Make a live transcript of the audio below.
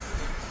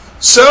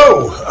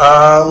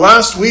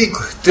Last week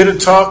did a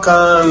talk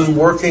on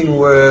working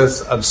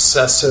with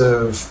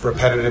obsessive,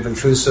 repetitive,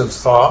 intrusive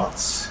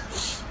thoughts.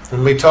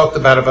 And we talked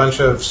about a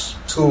bunch of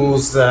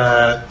tools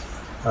that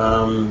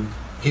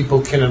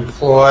people can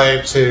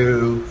employ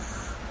to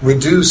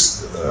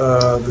reduce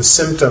the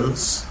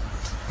symptoms.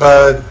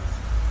 But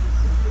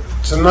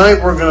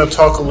tonight we're going to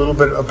talk a little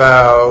bit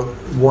about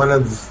one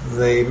of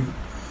the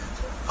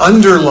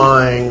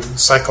underlying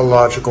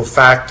psychological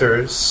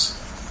factors,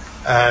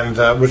 and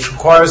which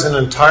requires an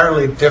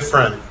entirely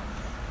different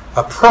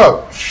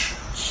approach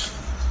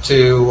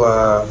to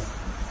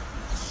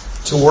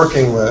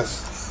working with.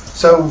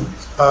 So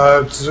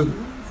to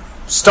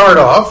start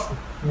off,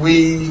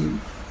 we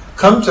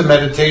come to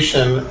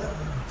meditation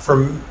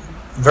for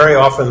very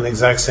often the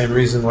exact same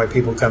reason why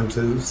people come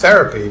to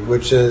therapy,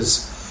 which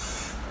is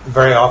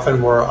very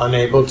often we're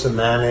unable to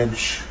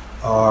manage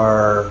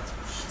our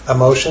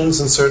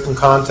emotions in certain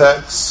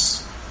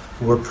contexts.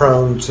 We're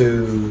prone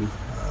to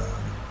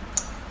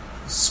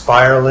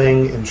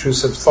spiraling,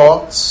 intrusive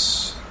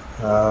thoughts,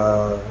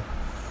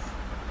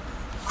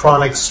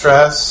 chronic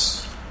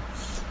stress.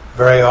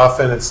 Very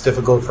often it's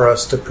difficult for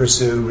us to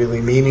pursue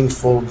really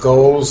meaningful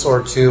goals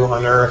or to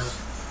unearth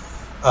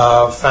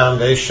a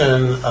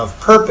foundation of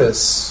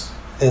purpose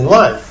in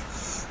life.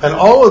 And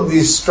all of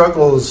these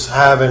struggles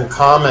have in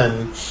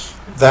common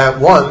that,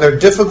 one, they're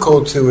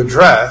difficult to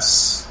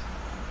address,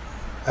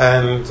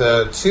 and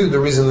two, the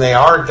reason they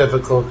are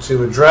difficult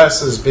to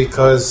address is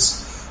because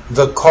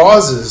the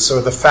causes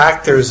or the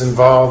factors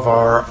involved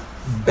are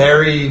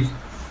buried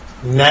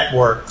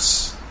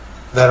networks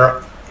that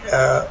are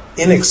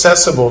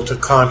inaccessible to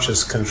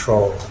conscious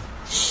control.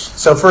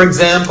 So, for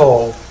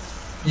example,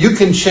 you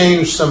can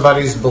change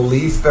somebody's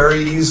belief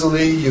very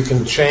easily. You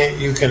can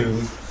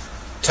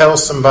tell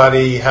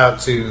somebody how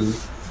to,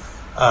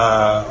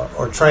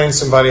 or train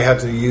somebody how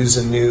to use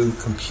a new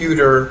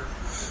computer,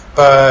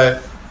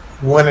 but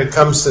when it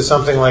comes to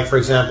something like, for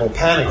example,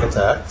 panic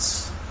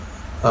attacks,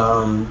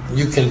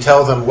 you can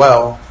tell them,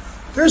 well,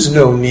 there's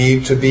no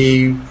need to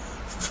be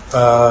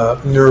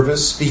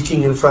nervous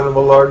speaking in front of a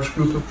large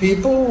group of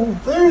people.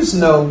 There's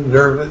no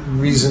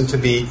reason to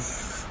be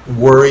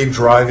worried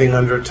driving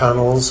under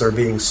tunnels or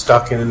being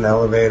stuck in an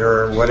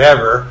elevator or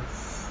whatever.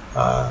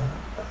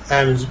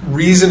 And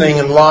reasoning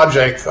and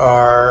logic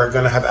are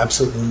going to have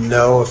absolutely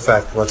no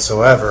effect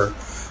whatsoever,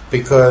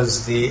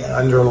 because the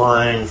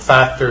underlying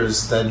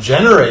factors that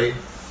generate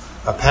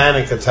a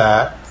panic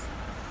attack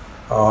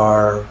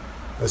are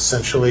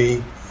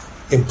essentially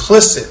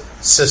implicit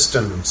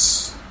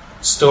systems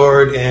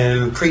stored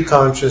in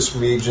preconscious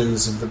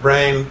regions of the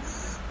brain,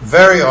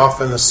 very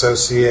often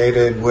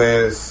associated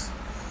with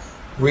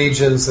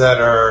regions that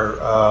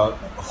are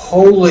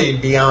wholly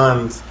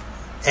beyond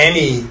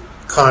any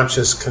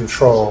conscious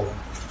control.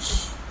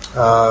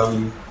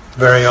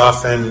 Very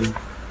often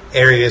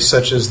areas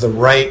such as the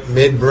right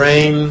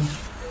midbrain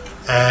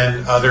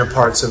and other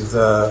parts of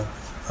the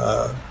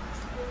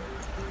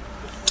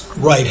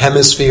right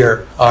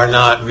hemisphere are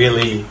not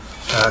really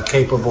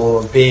capable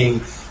of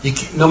being,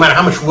 no matter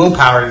how much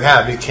willpower you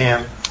have, you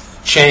can't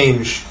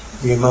change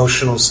the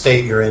emotional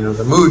state you're in or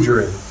the mood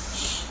you're in.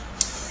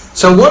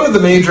 So one of the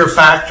major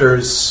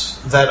factors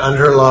that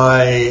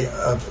underlie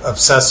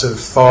obsessive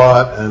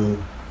thought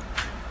and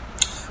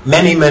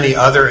many, many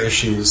other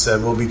issues that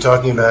we'll be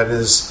talking about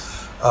is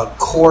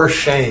core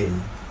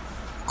shame.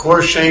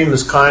 Core shame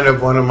is kind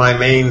of one of my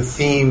main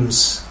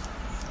themes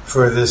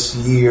for this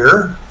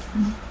year.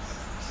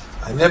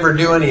 I never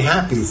do any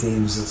happy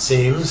themes, it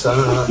seems. I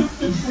don't know.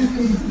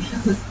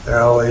 There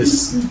are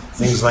always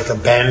things like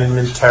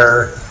abandonment,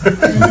 terror.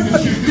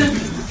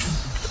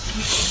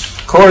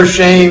 Core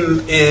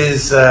shame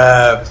is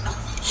a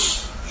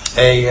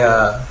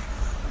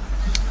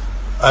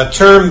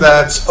term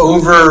that's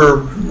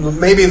over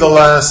maybe the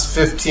last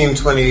 15,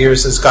 20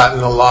 years has gotten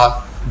a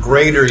lot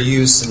greater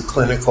use in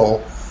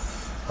clinical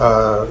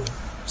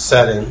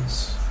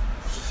settings.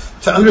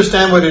 To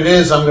understand what it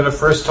is, I'm going to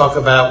first talk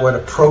about what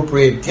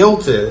appropriate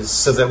guilt is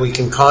so that we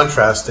can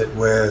contrast it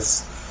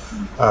with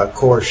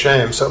core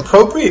shame. So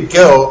appropriate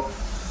guilt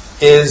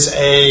is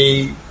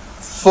a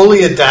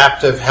fully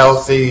adaptive,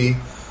 healthy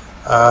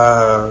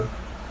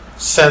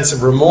sense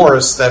of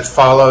remorse that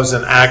follows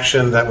an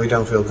action that we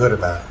don't feel good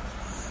about.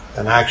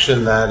 An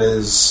action that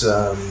is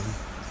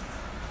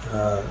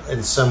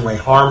in some way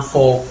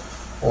harmful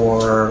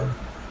or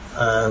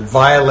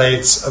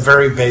violates a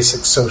very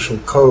basic social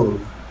code.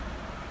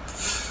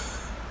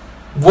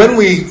 When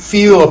we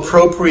feel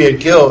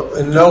appropriate guilt,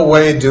 in no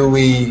way do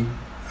we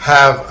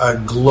have a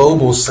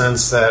global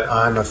sense that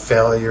I'm a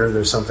failure,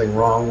 there's something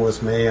wrong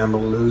with me, I'm a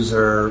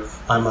loser,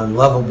 I'm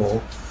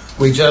unlovable.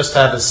 We just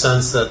have a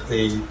sense that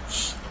the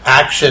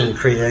action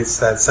creates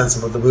that sense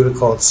of what the Buddha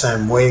called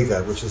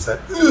samvega, which is that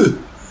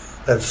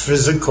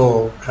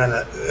physical kind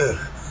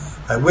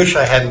of, I wish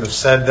I hadn't have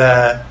said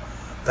that,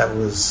 that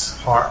was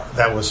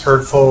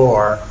hurtful,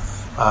 or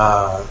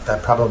that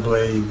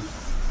probably,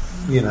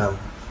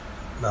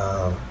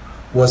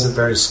 wasn't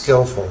very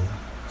skillful.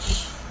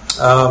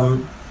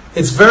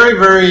 It's very,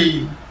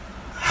 very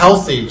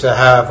healthy to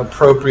have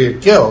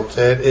appropriate guilt.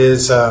 It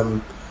is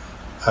a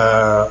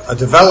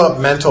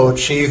developmental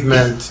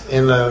achievement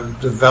in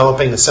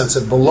developing a sense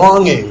of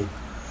belonging.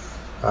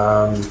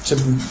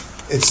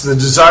 It's the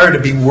desire to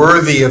be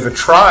worthy of a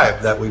tribe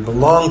that we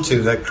belong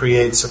to that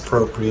creates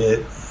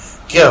appropriate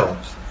guilt.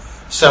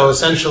 So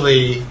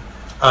essentially,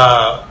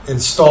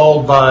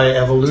 installed by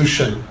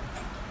evolution,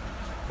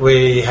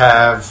 we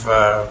have,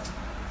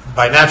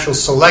 by natural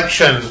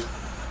selection,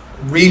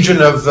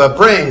 region of the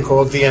brain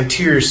called the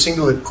anterior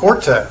cingulate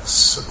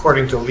cortex,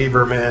 according to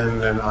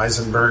Lieberman and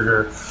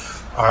Eisenberger,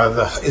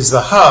 is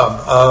the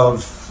hub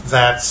of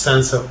that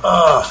sense of,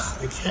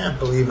 I can't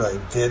believe I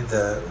did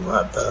that.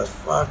 What the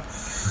fuck?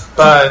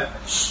 But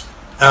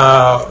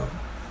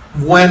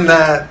when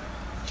that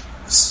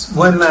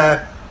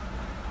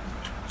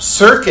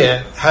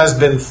circuit has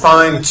been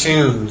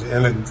fine-tuned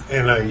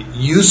in a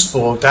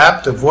useful,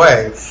 adaptive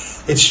way,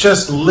 it's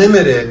just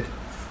limited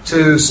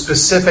to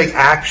specific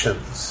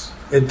actions.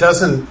 It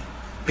doesn't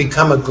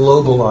become a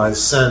globalized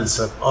sense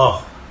of,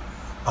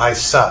 I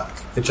suck.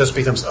 It just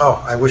becomes,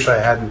 I wish I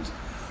hadn't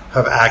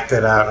have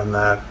acted out on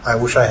that. I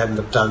wish I hadn't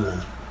have done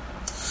that.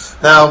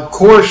 Now,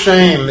 core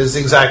shame is the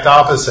exact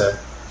opposite.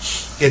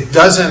 It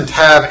doesn't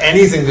have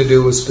anything to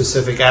do with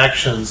specific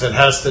actions. It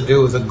has to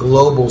do with a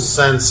global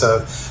sense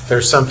of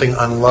there's something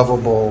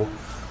unlovable,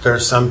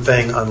 there's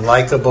something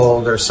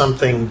unlikable, there's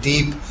something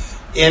deep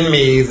in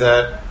me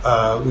that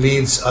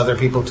leads other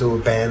people to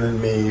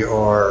abandon me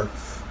or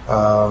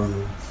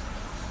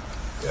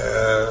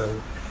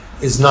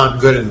is not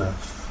good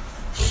enough.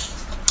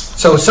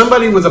 So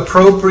somebody with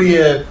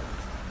appropriate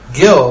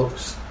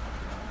guilt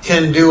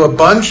can do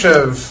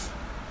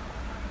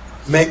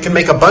make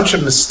a bunch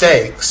of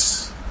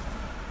mistakes,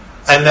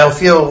 and they'll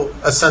feel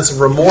a sense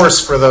of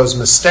remorse for those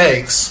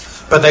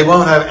mistakes, but they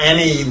won't have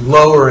any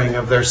lowering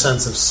of their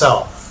sense of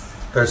self.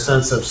 Their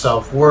sense of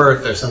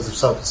self-worth, their sense of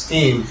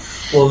self-esteem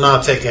will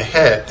not take a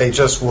hit. They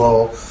just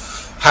will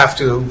have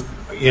to,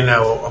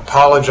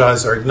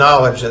 apologize or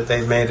acknowledge that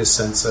they've made a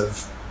sense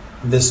of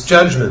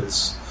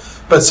misjudgments.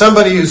 But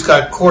somebody who's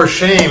got core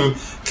shame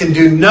can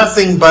do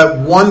nothing but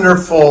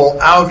wonderful,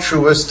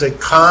 altruistic,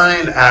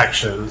 kind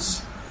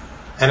actions,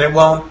 and it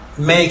won't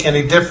make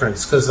any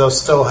difference because they'll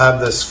still have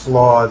this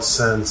flawed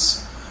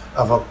sense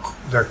of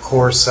their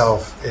core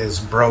self is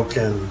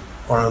broken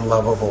or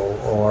unlovable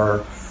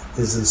or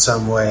is in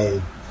some way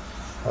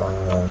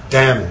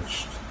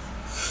damaged.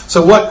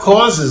 So what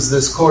causes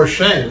this core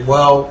shame?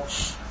 Well,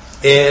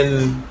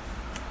 in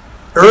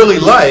early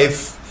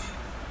life,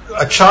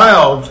 a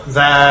child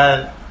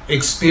that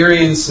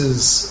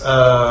experiences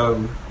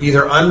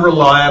either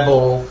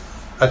unreliable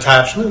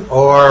attachment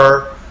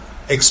or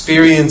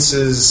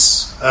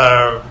experiences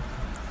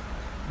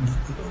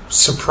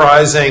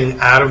surprising,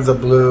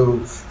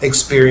 out-of-the-blue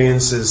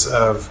experiences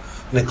of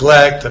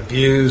neglect,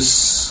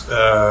 abuse,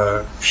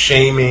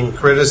 shaming,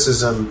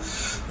 criticism,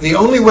 the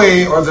only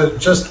way, or the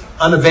just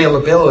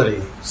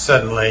unavailability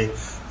suddenly,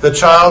 the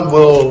child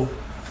will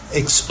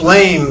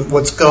explain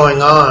what's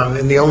going on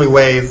in the only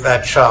way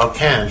that child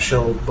can.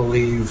 She'll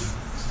believe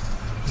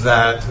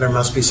that there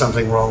must be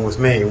something wrong with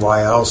me.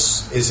 Why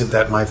else is it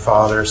that my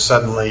father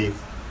suddenly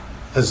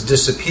has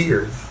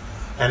disappeared?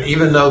 And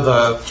even though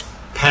the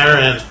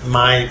parent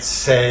might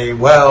say,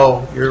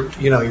 well, your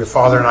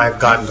father and I have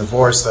gotten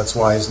divorced, that's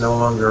why he's no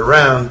longer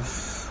around,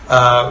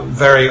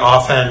 very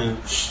often,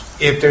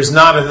 if there's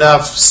not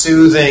enough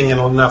soothing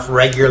and enough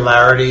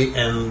regularity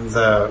in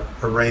the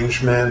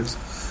arrangement,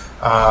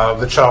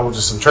 the child will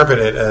just interpret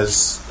it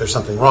as there's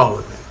something wrong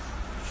with me.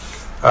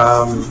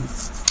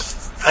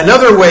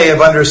 Another way of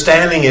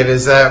understanding it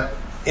is that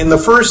in the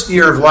first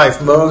year of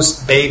life,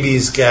 most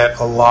babies get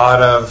a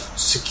lot of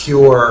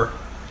secure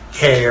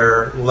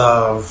care,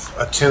 love,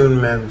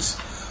 attunement.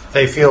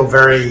 They feel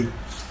very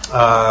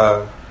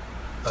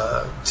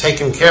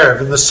taken care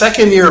of. In the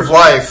second year of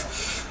life,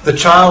 the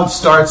child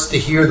starts to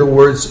hear the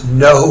words,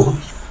 no,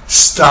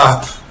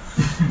 stop,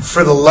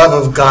 for the love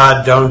of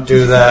God, don't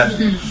do that,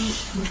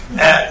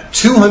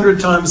 200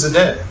 times a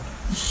day.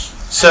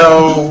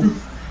 So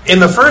in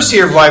the first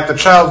year of life, the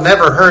child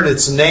never heard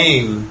its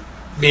name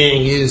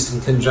being used in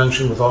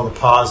conjunction with all the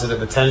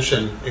positive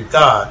attention it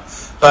got.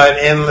 But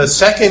in the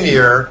second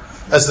year,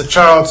 as the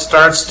child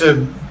starts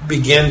to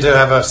begin to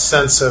have a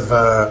sense of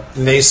a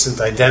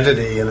nascent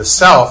identity in a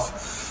self,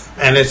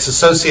 and it's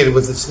associated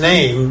with its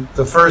name,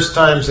 the first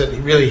times that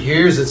it really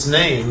hears its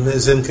name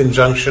is in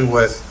conjunction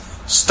with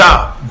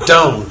stop,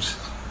 don't,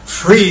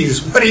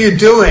 freeze, what are you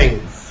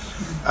doing?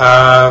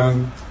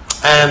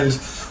 And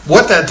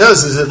what that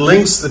does is it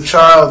links the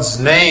child's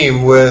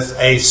name with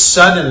a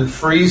sudden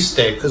freeze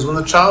state, because when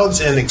the child's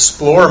in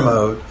explore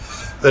mode,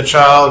 the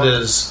child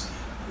is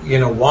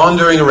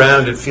wandering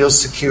around, it feels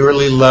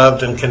securely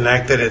loved and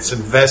connected, it's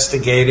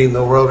investigating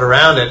the world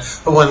around it.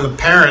 But when the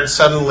parent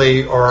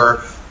suddenly,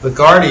 or the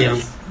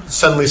guardian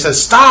suddenly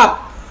says,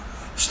 stop,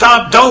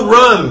 don't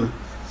run,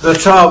 the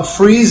child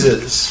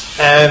freezes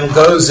and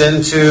goes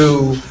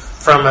into,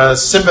 from a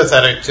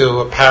sympathetic to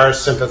a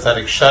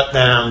parasympathetic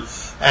shutdown,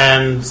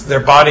 and their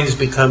bodies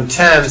become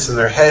tense and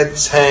their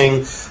heads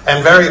hang,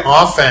 and very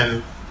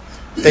often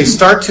they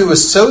start to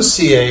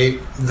associate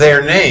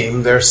their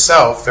name, their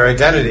self, their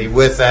identity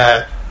with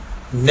that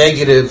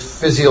negative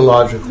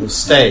physiological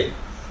state.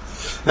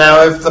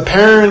 Now, if the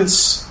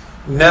parents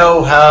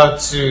know how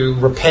to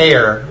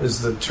repair,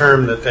 is the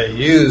term that they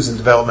use in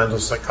developmental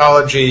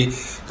psychology,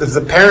 that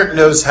the parent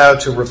knows how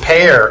to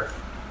repair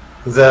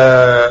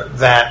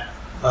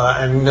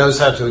and knows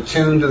how to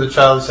attune to the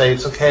child and say,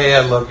 it's okay,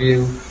 I love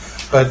you,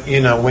 but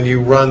when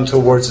you run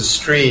towards a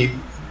street,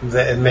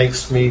 it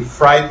makes me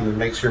frightened, it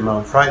makes your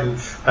mom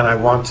frightened, and I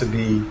want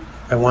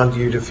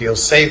you to feel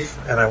safe,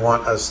 and I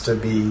want us to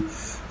be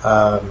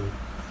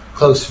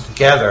closer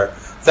together,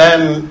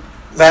 then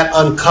that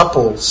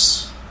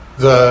uncouples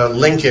the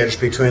linkage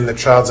between the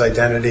child's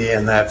identity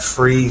and that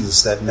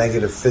freeze, that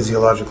negative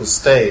physiological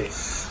state.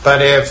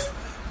 But if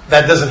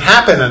that doesn't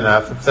happen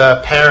enough, if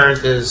the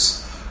parent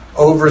is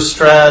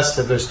overstressed,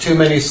 if there's too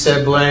many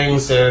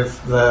siblings,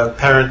 if the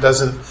parent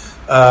doesn't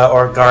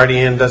or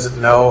guardian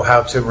doesn't know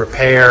how to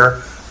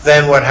repair,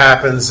 then what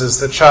happens is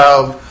the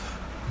child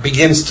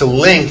begins to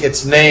link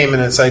its name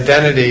and its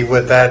identity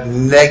with that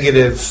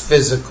negative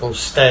physical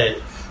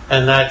state.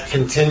 And that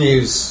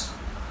continues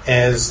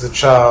as the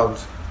child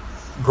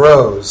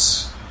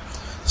grows.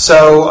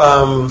 So,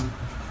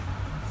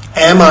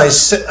 am I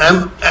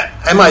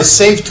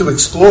safe to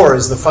explore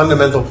is the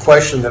fundamental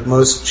question that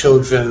most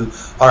children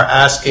are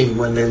asking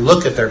when they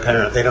look at their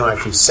parent. They don't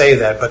actually say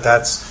that, but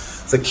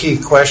that's the key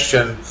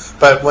question.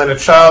 But when a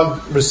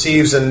child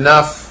receives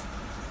enough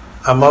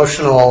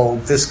emotional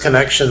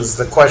disconnections,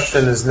 the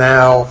question is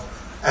now,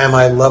 am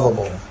I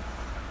lovable?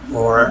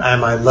 Or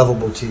am I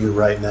lovable to you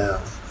right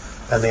now?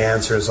 And the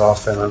answer is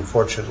often,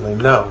 unfortunately,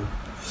 no.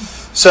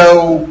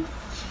 So,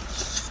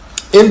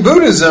 in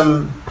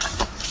Buddhism,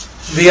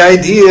 the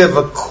idea of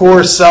a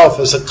core self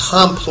is a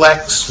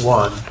complex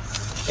one.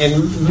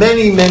 In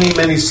many, many,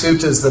 many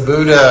suttas, the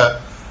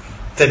Buddha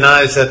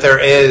denies that there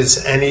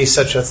is any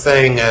such a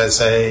thing as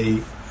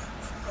a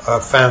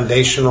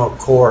foundational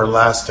core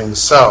lasting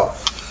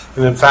self.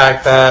 And in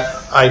fact,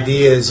 that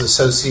idea is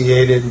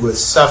associated with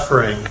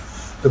suffering.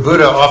 The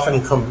Buddha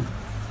often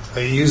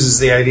uses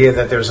the idea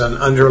that there's an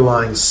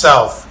underlying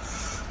self.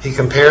 He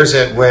compares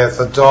it with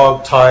a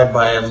dog tied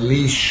by a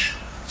leash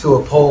to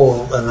a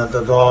pole, and that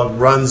the dog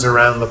runs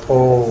around the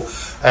pole,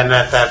 and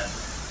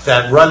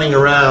that running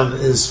around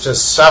is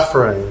just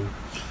suffering.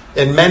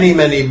 And many,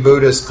 many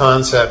Buddhist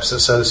concepts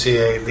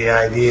associate the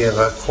idea of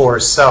a core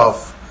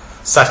self,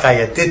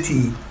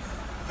 Sakayaditthi,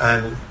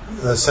 and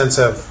the sense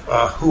of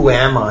who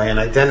am I, an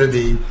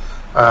identity,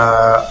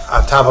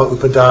 Attava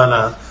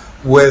Upadana,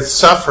 with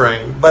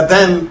suffering. But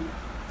then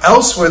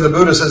elsewhere the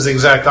Buddha says the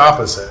exact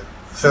opposite.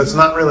 So it's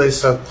not really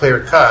so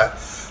clear-cut.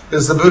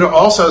 Because the Buddha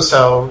also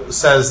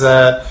says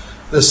that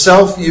the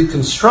self you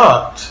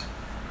construct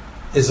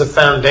is a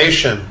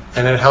foundation,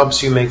 and it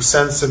helps you make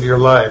sense of your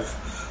life.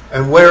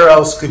 And where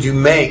else could you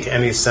make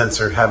any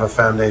sense or have a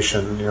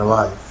foundation in your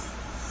life?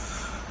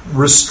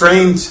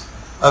 Restraint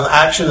of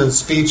action and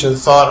speech and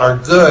thought are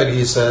good,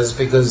 he says,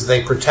 because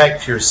they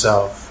protect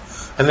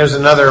yourself. And there's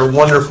another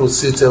wonderful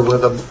sutta where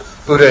the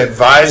Buddha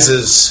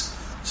advises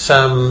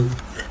some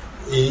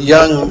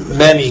young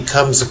men he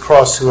comes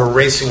across who are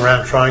racing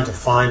around trying to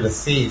find a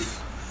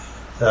thief.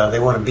 They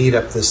want to beat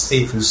up this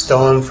thief who's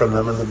stolen from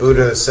them. And the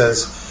Buddha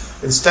says,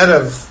 instead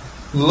of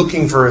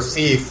looking for a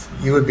thief,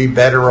 you would be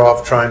better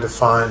off trying to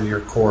find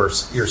your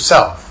course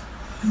yourself.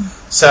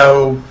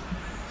 So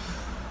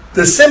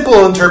the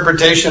simple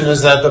interpretation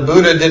is that the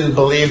Buddha didn't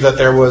believe that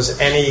there was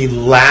any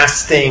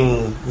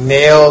lasting,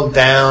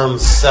 nailed-down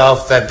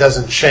self that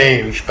doesn't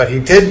change, but he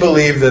did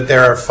believe that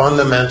there are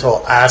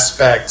fundamental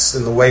aspects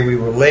in the way we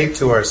relate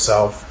to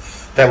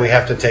ourselves that we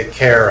have to take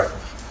care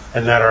of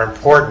and that are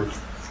important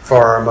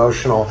for our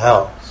emotional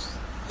health.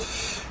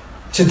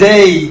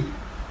 Today,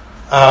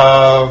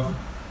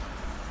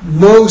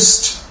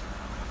 most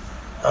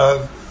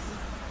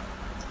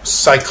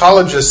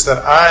psychologists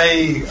that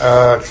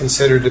I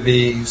consider to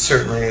be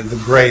certainly the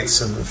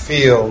greats in the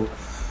field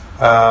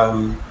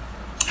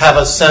have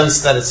a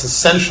sense that it's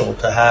essential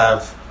to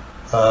have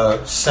a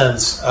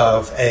sense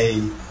of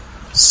a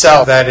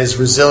self that is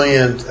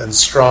resilient and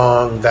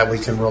strong, that we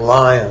can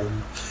rely on.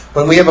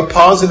 When we have a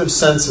positive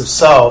sense of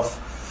self,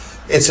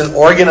 it's an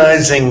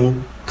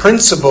organizing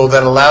principle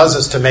that allows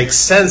us to make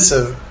sense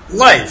of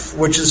life,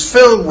 which is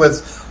filled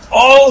with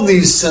all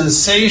these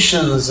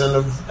sensations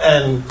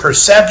and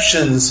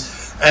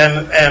perceptions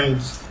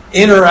and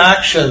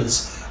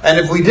interactions. And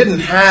if we didn't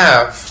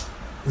have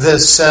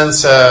this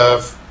sense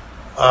of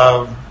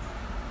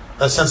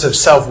a sense of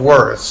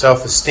self-worth,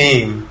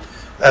 self-esteem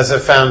as a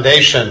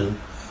foundation,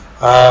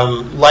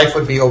 life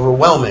would be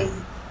overwhelming.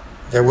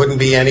 There wouldn't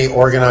be any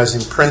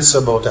organizing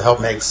principle to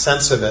help make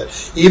sense of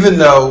it. Even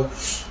though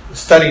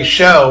studies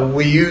show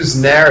we use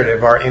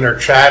narrative, our inner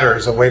chatter,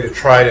 as a way to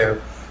try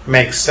to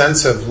make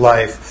sense of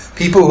life.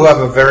 People who have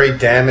a very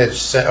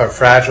damaged or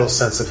fragile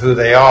sense of who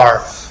they are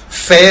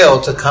fail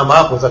to come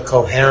up with a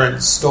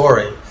coherent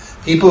story.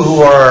 People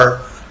who are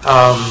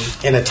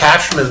in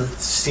attachment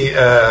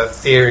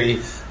theory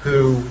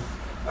who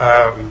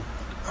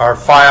are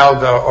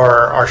filed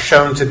or are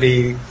shown to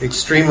be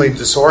extremely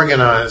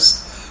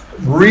disorganized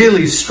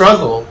really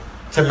struggle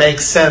to make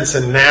sense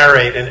and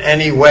narrate in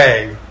any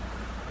way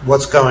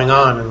what's going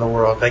on in the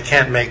world. They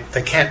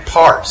can't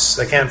parse,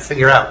 they can't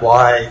figure out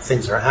why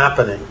things are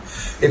happening.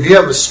 If you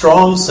have a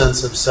strong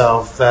sense of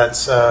self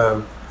that's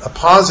a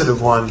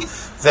positive one,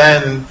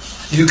 then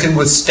you can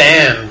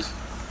withstand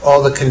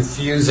all the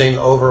confusing,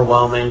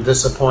 overwhelming,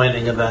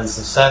 disappointing events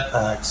and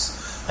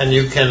setbacks, and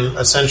you can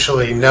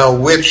essentially know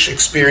which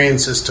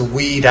experiences to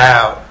weed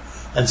out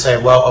and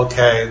say, well,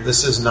 okay,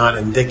 this is not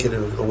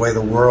indicative of the way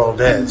the world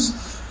is.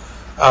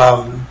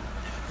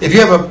 If you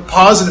have a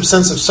positive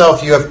sense of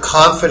self, you have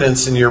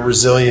confidence in your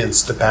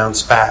resilience to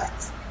bounce back,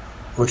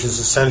 which is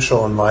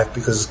essential in life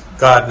because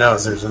God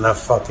knows there's enough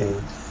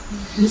fucking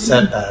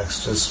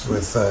setbacks just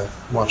with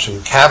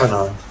watching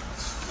Kavanaugh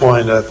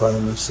wind up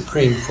on the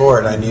Supreme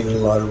Court. I needed a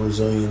lot of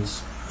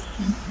resilience.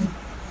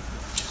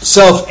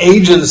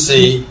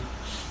 Self-agency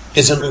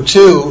is important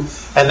too,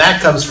 and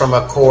that comes from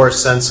a core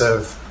sense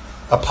of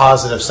a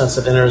positive sense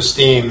of inner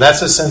esteem.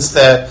 That's a sense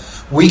that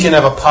we can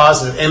have a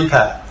positive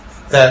impact,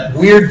 that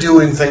we're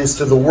doing things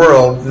to the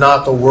world,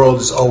 not the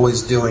world is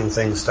always doing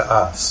things to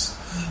us.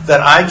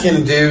 That I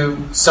can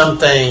do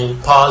something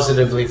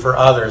positively for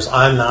others.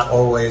 I'm not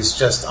always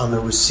just on the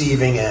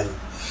receiving end.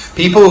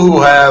 People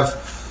who have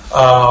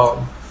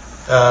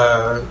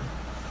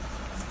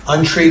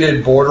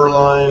untreated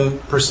borderline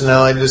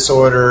personality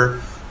disorder,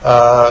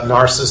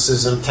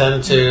 narcissism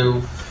tend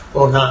to,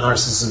 well, not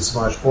narcissism so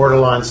much,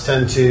 borderlines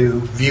tend to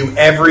view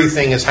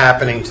everything as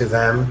happening to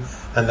them,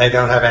 and they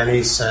don't have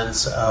any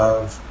sense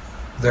of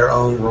their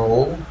own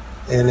role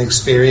in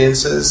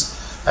experiences,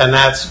 and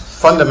that's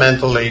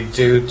fundamentally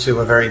due to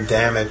a very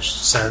damaged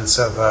sense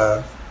of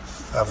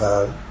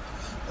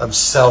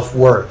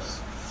self-worth.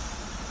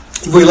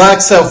 If we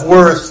lack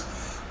self-worth,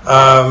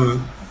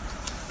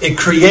 it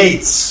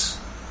creates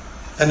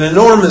an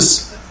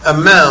enormous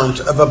amount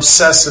of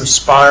obsessive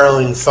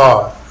spiraling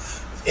thought.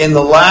 In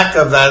the lack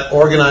of that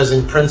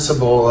organizing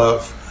principle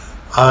of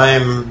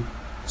I'm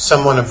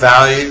someone of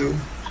value,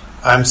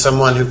 I'm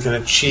someone who can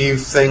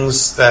achieve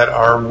things that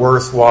are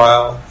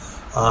worthwhile,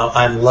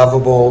 I'm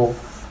lovable,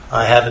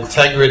 I have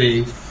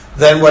integrity,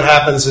 then what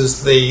happens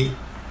is the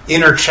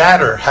inner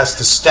chatter has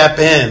to step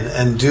in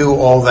and do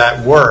all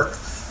that work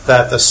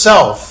that the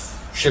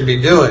self should be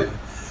doing.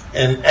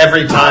 And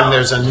every time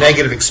there's a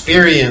negative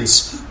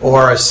experience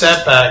or a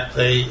setback,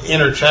 the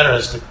inner chatter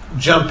has to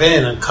jump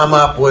in and come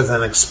up with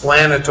an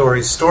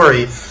explanatory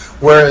story,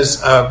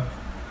 whereas a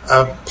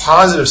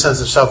positive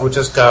sense of self would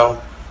just go,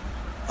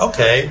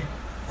 okay,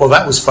 well,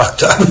 that was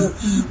fucked up.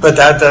 But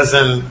that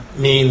doesn't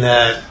mean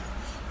that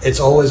it's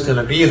always going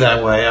to be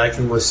that way. I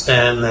can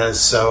withstand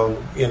this,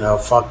 so,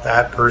 fuck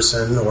that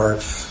person or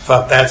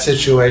fuck that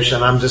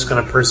situation. I'm just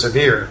going to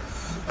persevere.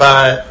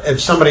 But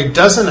if somebody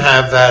doesn't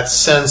have that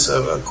sense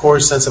of a core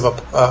sense of a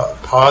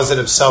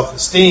positive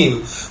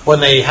self-esteem,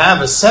 when they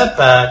have a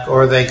setback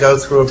or they go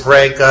through a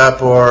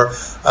breakup or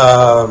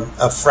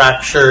a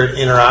fractured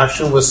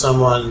interaction with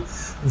someone,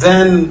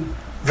 then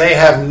they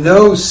have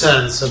no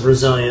sense of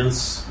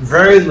resilience,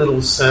 very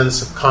little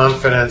sense of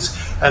confidence,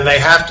 and they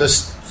have to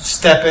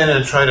step in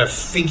and try to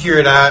figure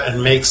it out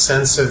and make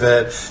sense of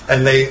it,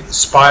 and they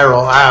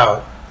spiral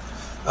out.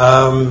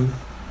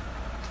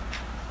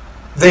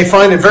 They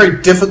find it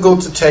very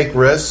difficult to take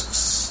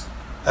risks,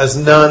 as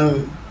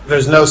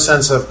there's no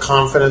sense of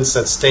confidence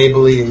that's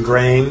stably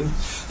ingrained.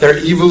 They're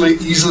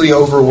easily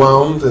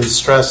overwhelmed and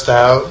stressed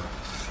out.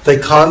 They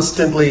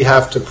constantly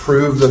have to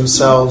prove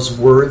themselves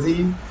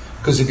worthy,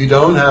 because if you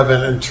don't have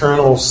an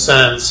internal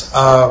sense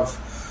of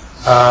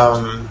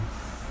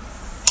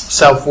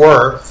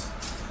self-worth,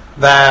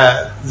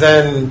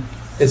 then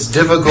it's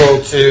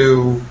difficult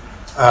to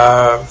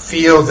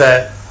feel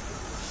that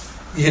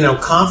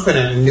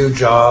confident in new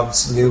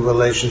jobs, new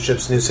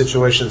relationships, new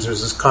situations.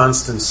 There's this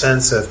constant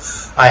sense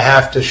of, I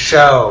have to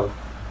show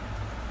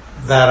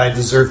that I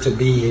deserve to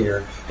be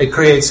here. It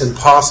creates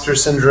imposter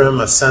syndrome,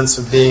 a sense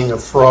of being a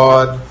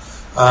fraud.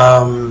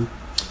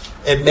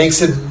 It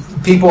makes it,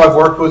 people I've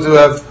worked with who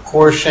have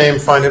core shame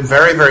find it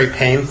very, very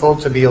painful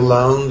to be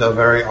alone. They'll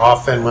very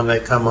often, when they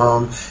come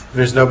home, if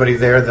there's nobody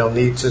there, they'll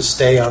need to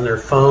stay on their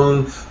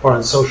phone or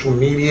on social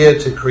media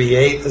to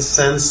create the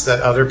sense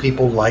that other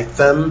people like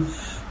them.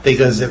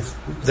 Because if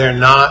they're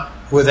not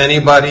with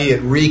anybody,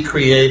 it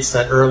recreates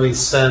that early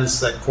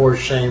sense, that core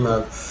shame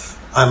of,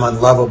 I'm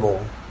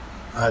unlovable.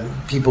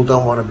 People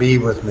don't want to be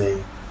with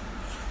me.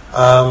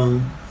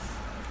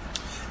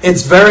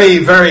 It's very,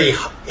 very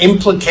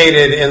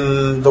implicated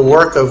in the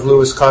work of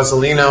Louis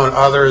Cozolino and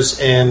others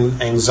in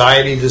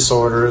anxiety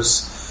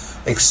disorders,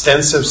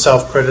 extensive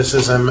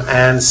self-criticism,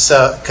 and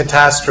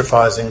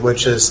catastrophizing,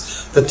 which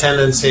is the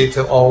tendency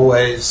to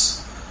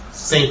always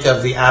think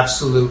of the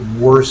absolute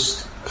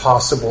worst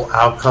possible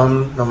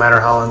outcome, no matter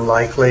how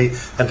unlikely,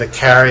 and to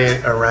carry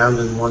it around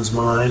in one's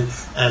mind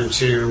and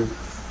to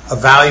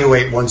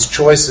evaluate one's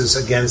choices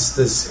against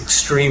this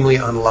extremely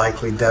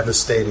unlikely,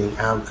 devastating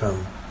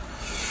outcome.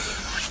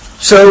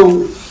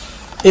 So,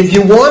 if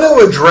you want to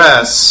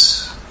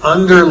address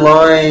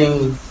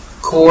underlying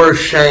core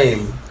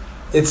shame,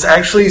 it's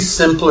actually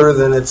simpler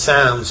than it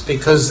sounds,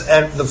 because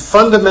at the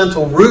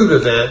fundamental root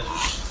of it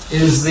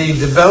is the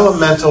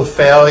developmental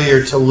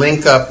failure to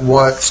link up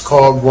what's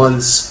called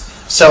one's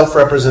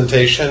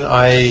self-representation,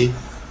 i.e.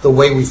 the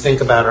way we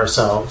think about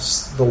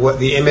ourselves,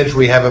 the image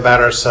we have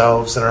about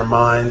ourselves in our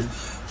mind,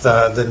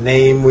 the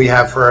name we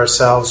have for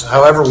ourselves,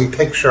 however we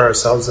picture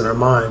ourselves in our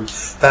mind.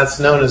 That's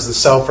known as the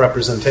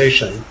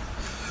self-representation.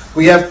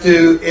 We have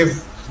to,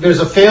 if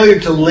there's a failure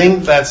to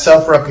link that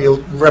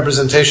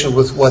self-representation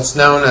with what's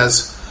known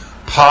as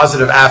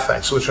positive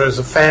affects, which is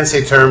a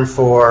fancy term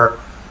for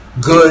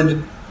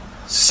good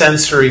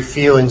sensory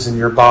feelings in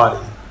your body.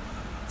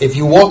 If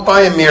you walk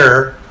by a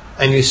mirror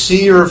and you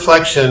see your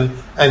reflection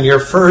and your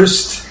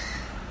first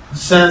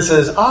sense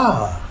is,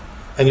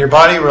 and your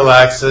body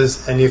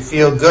relaxes and you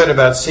feel good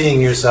about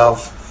seeing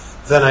yourself,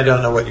 then I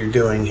don't know what you're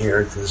doing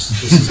here, because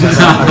this is going to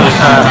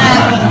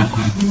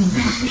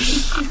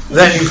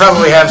then you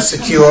probably have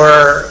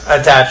secure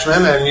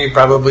attachment, and you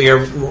probably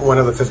are one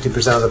of the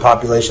 50% of the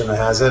population that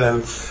has it,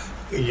 and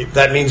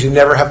that means you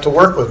never have to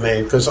work with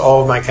me, because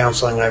all of my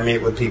counseling, I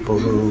meet with people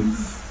who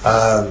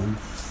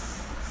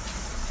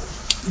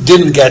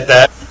didn't get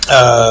that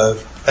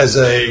as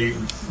a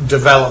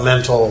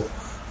developmental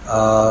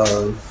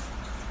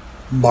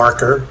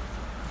milestone.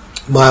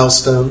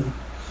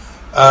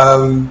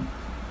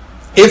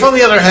 If, on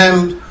the other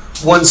hand,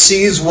 one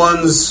sees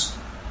one's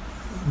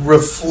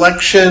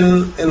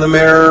reflection in the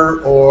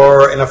mirror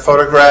or in a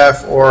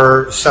photograph,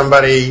 or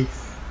somebody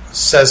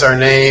says our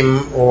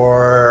name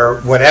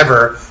or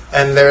whatever,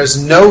 and there's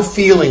no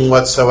feeling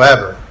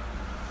whatsoever,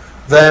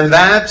 then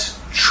that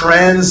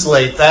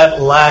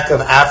lack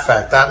of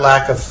affect, that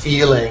lack of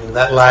feeling,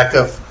 that lack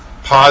of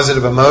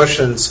positive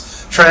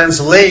emotions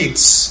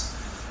translates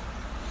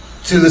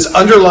to this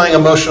underlying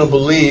emotional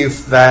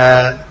belief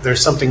that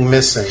there's something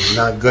missing,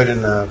 not good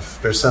enough,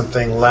 there's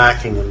something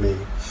lacking in me.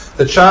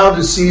 The child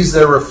who sees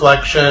their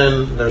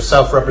reflection, their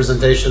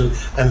self-representation,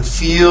 and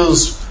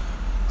feels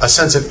a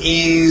sense of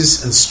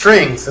ease and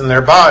strength in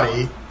their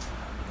body,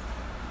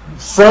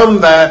 from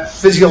that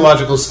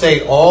physiological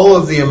state, all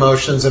of the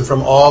emotions, and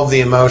from all of the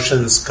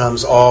emotions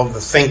comes all of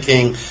the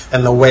thinking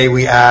and the way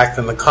we act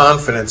and the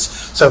confidence.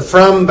 So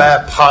from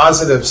that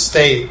positive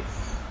state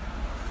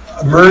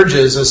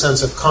emerges a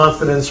sense of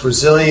confidence,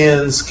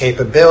 resilience,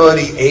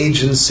 capability,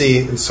 agency,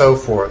 and so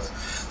forth.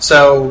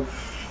 So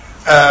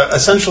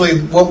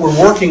essentially what we're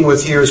working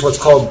with here is what's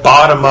called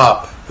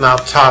bottom-up,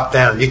 not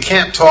top-down. You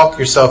can't talk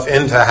yourself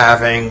into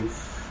having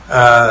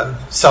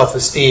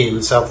self-esteem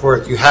and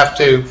self-worth. You have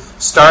to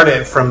start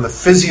it from the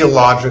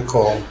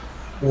physiological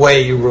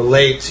way you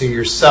relate to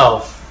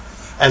yourself.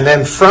 And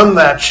then from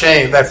that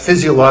change, that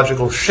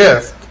physiological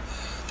shift,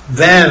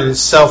 then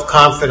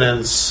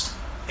self-confidence,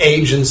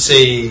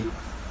 agency,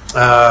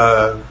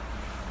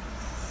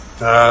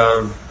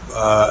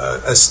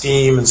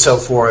 esteem, and so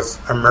forth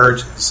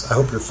emerges. I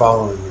hope you're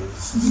following me.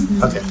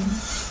 Okay.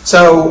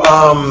 So,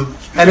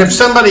 and if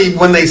somebody,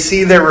 when they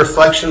see their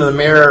reflection in the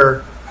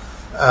mirror,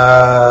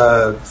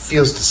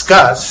 feels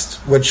disgust,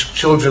 which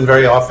children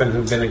very often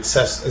who've been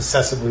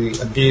excessively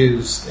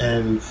abused,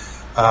 and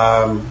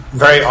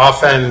very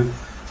often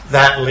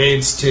that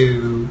leads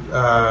to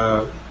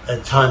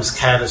at times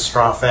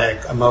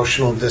catastrophic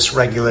emotional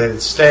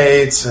dysregulated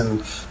states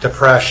and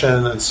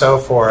depression and so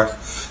forth.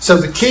 So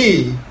the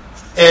key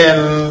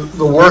in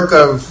the work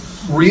of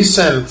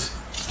recent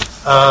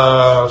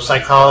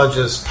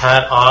psychologists,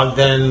 Pat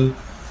Ogden,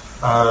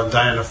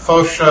 Diana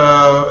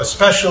Fosha,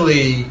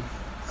 especially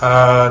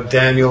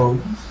Daniel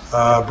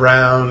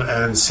Brown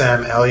and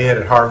Sam Elliott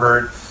at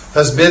Harvard,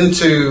 has been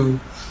to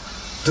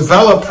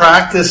develop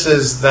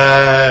practices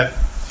that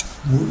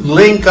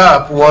link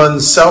up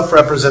one's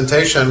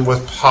self-representation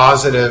with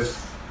positive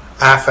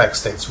affect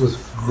states, with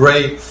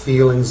great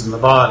feelings in the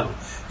body.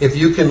 If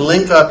you can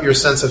link up your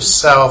sense of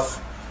self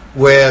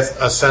with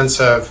a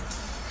sense of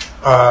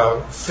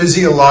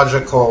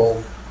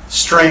physiological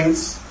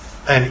strength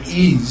and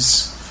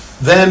ease,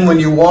 then when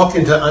you walk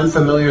into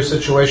unfamiliar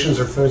situations,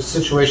 or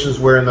situations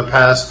where in the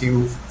past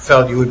you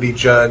felt you would be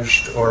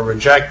judged or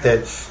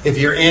rejected, if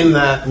you're in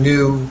that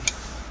new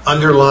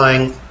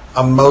underlying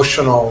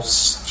emotional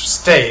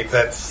state,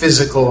 that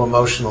physical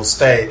emotional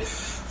state,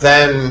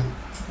 then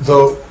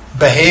the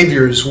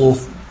behaviors will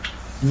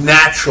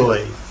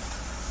naturally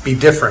be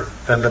different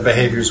than the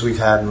behaviors we've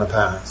had in the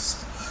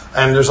past.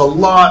 And there's a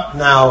lot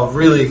now of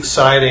really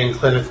exciting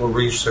clinical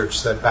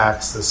research that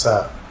backs this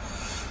up.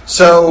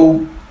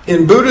 So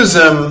in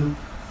Buddhism,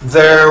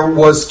 there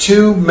was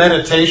 2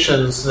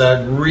 meditations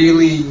that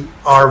really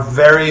are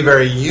very,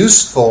 very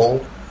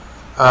useful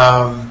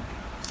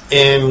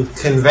in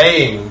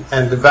conveying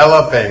and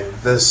developing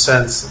this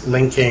sense,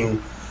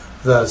 linking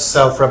the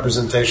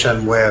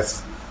self-representation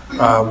with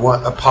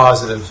a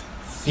positive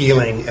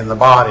feeling in the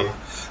body.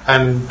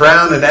 And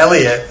Brown and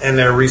Elliott in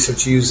their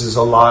research uses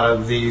a lot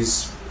of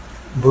these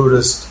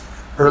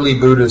early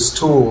Buddhist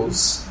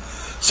tools.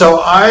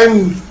 So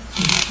I'm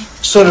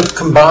sort of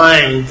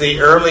combined the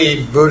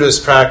early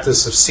Buddhist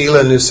practice of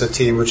sila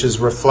nusati, which is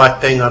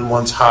reflecting on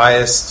one's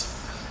highest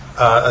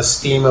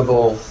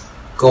esteemable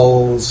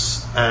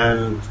goals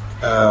and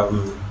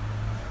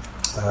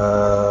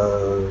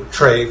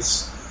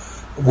traits,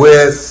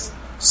 with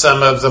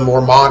some of the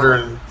more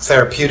modern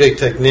therapeutic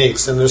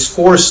techniques. And there's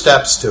 4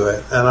 steps to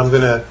it, and I'm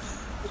going to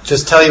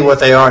just tell you what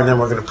they are, and then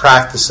we're going to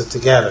practice it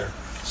together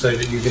so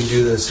that you can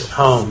do this at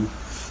home.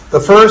 The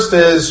first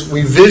is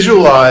we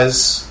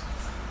visualize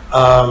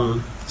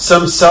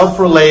some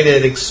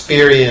self-related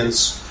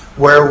experience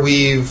where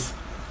we've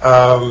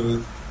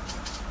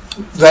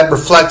that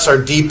reflects our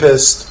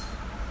deepest,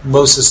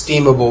 most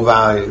esteemable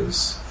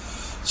values.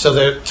 So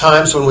there are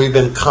times when we've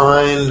been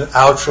kind,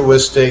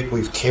 altruistic,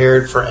 we've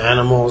cared for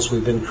animals,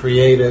 we've been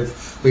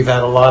creative, we've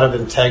had a lot of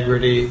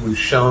integrity, we've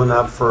shown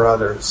up for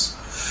others.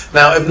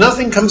 Now, if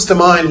nothing comes to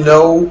mind,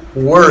 no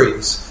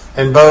worries.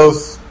 And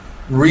both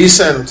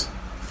recent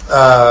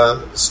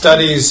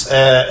studies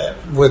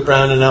with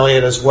Brown and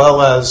Elliott, as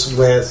well as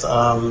with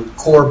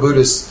core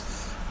Buddhist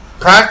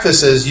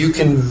practices, you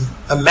can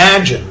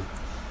imagine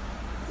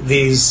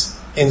these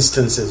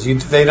instances.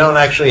 They don't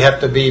actually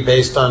have to be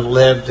based on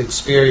lived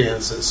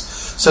experiences.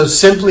 So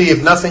simply,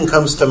 if nothing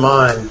comes to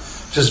mind,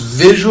 just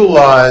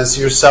visualize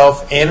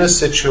yourself in a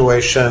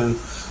situation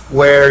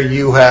where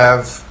you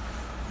have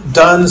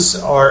done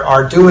or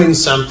are doing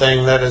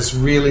something that is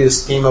really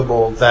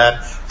esteemable, that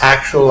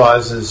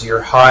actualizes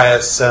your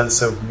highest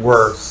sense of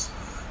worth,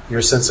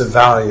 your sense of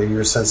value,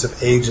 your sense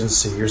of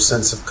agency, your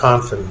sense of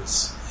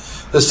confidence.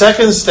 The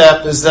second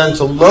step is then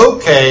to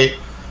locate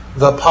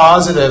the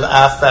positive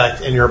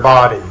affect in your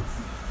body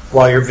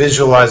while you're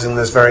visualizing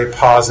this very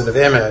positive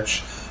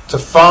image, to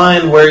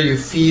find where you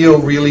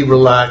feel really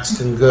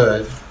relaxed and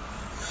good.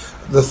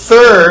 The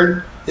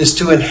third is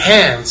to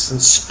enhance and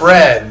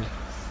spread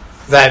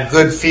that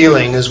good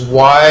feeling as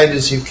wide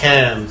as you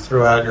can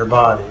throughout your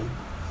body,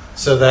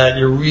 so that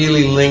you're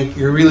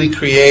really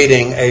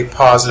creating a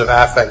positive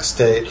affect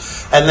state.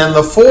 And then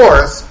the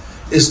fourth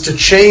is to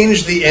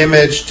change the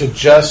image to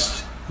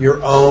just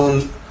your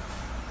own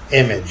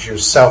image, your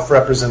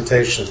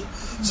self-representation.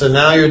 So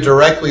now you're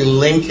directly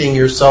linking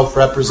your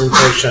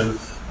self-representation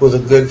with a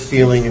good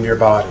feeling in your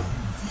body.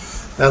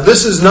 Now,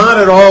 this is not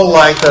at all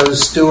like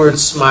those Stuart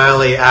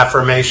Smiley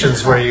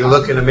affirmations where you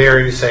look in a mirror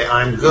and you say,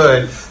 "I'm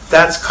good."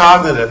 That's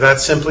cognitive.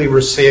 That's simply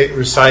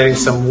reciting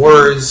some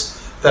words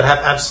that have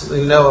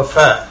absolutely no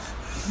effect.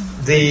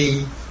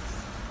 The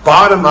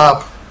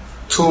bottom-up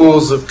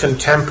tools of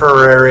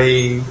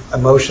contemporary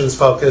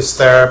emotions-focused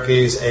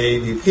therapies,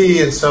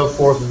 AADP and so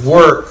forth,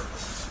 work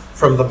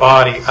from the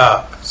body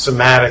up,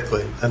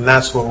 somatically, and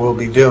that's what we'll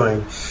be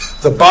doing.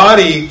 The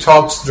body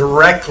talks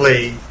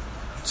directly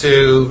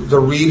to the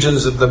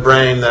regions of the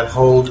brain that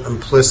hold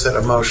implicit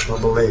emotional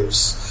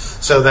beliefs.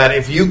 So that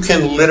if you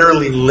can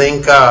literally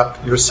link up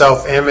your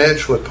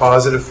self-image with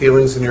positive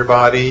feelings in your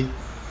body,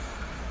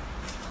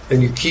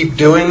 and you keep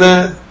doing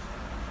that,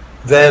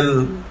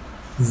 then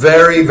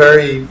very,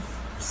 very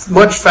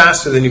much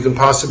faster than you can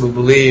possibly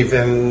believe,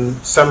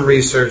 in some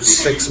research,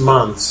 6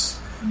 months,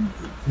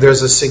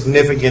 there's a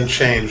significant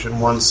change in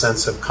one's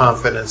sense of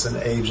confidence and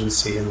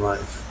agency in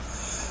life.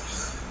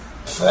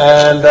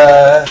 And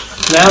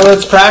now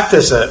let's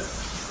practice it.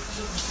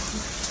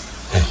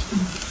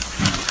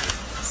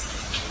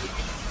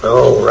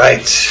 All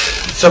right.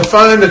 So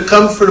find a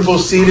comfortable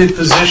seated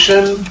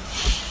position,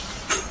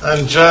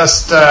 and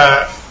just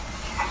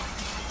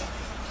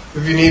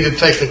if you need to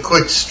take a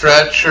quick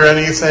stretch or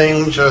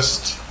anything,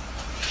 just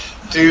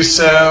do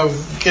so.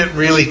 Get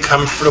really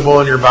comfortable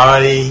in your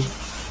body.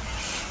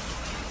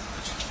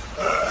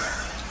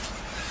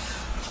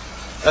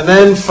 And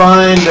then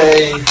find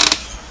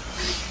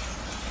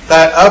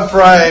that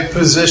upright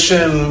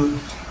position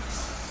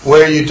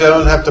where you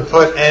don't have to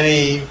put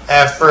any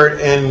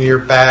effort in your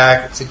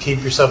back to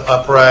keep yourself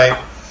upright.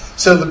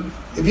 So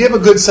if you have a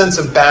good sense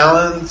of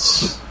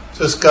balance,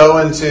 just go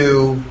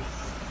into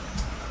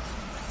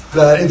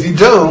that. If you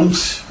don't,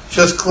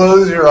 just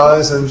close your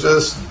eyes and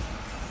just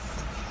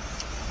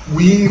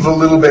weave a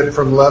little bit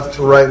from left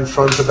to right and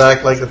front to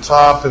back like a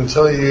top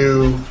until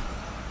you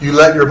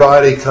let your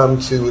body come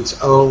to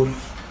its own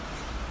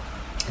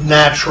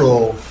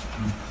natural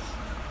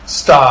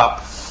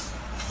stop.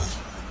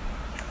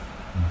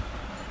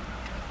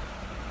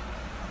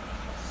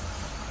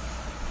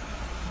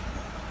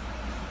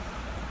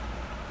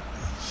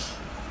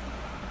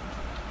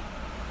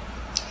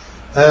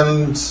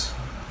 And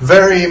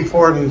very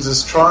important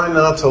is try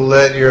not to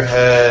let your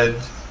head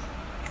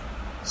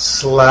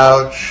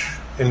slouch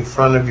in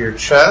front of your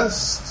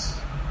chest.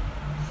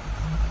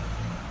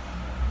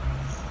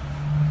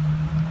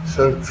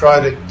 So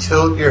try to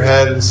tilt your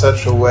head in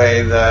such a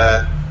way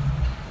that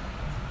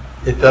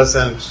it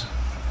doesn't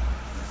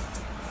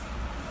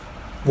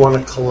want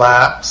to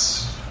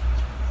collapse.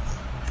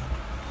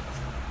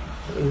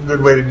 A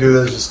good way to do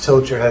this is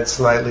tilt your head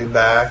slightly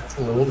back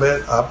a little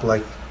bit, up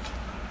like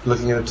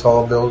looking at a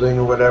tall building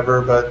or whatever,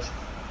 but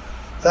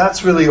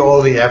that's really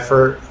all the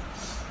effort.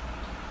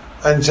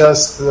 And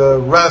just the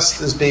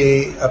rest is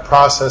a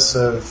process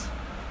of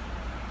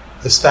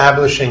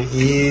establishing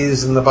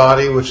ease in the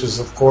body, which is,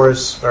 of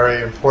course,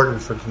 very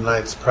important for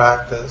tonight's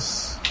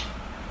practice.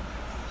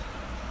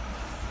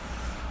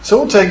 So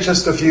we'll take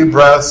just a few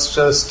breaths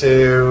just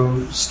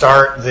to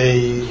start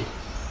the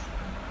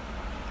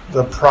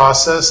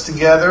process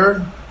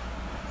together.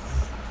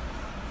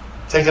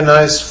 Take a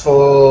nice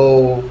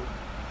full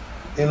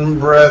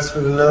in-breath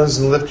through the nose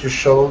and lift your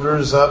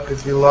shoulders up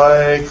if you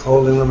like,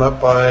 holding them up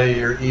by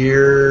your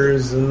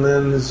ears. And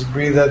then as you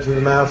breathe out through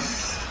the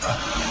mouth,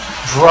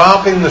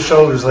 dropping the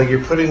shoulders like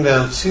you're putting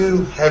down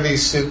two heavy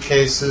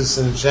suitcases,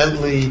 and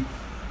gently,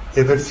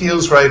 if it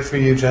feels right for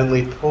you,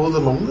 gently pull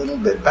them a little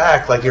bit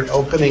back like you're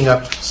opening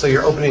up. So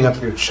you're opening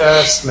up your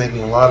chest,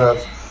 making a lot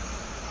of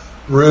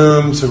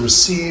room to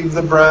receive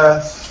the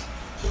breath.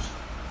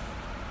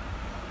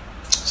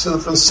 So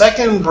for the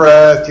second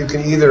breath, you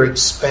can either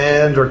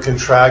expand or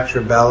contract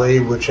your belly,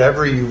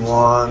 whichever you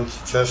want.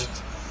 Just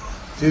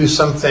do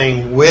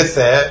something with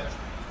it.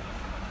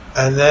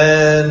 And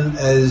then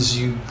as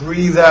you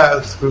breathe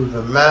out through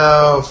the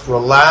mouth,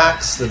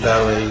 relax the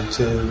belly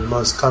to the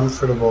most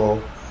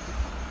comfortable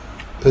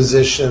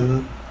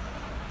position.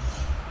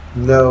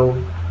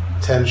 No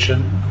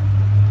tension.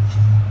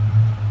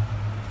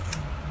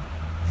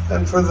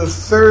 And for the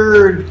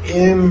third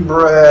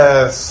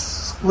in-breath,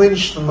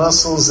 squinch the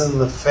muscles in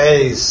the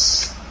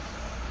face.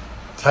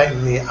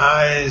 Tighten the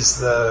eyes,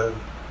 the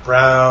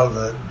brow,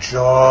 the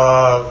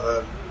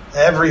jaw,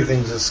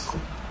 everything. Just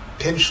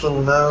pinch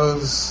little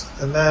nose,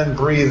 and then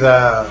breathe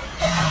out.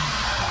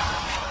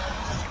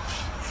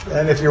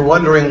 And if you're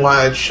wondering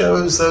why it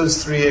shows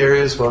those three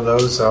areas, well,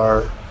 those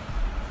are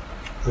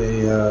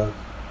the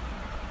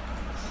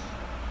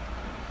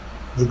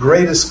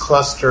greatest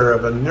cluster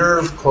of a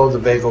nerve called the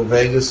vagal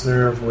vagus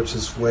nerve, which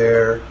is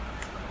where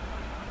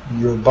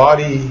your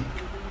body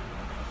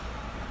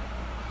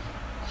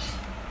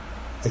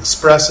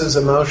expresses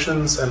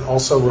emotions and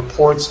also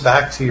reports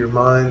back to your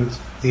mind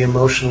the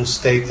emotional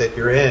state that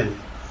you're in.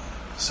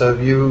 So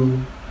if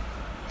you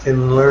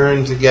can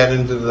learn to get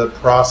into the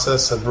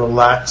process of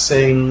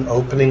relaxing,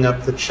 opening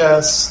up the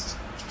chest,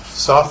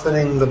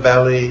 softening the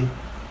belly,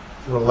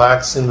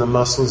 relaxing the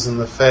muscles in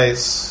the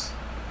face,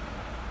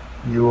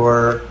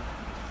 you're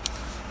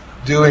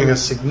sending a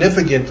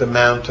significant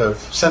amount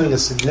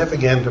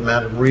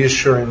of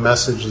reassuring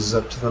messages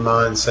up to the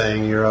mind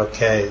saying you're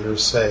okay, you're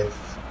safe.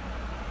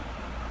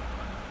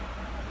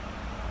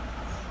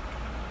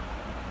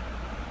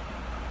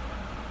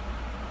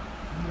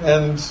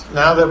 And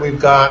now that we've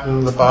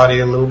gotten the body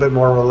a little bit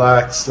more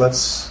relaxed,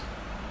 let's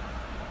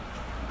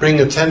bring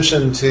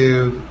attention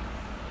to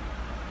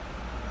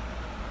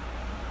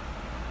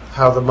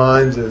how the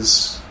mind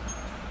is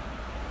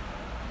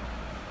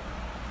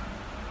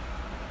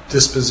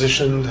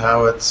dispositioned,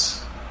 how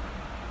it's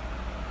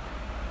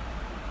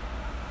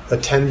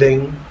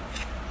attending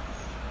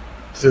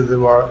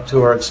to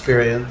our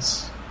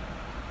experience.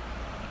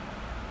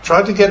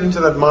 Try to get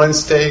into that mind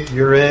state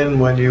you're in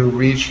when you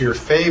reach your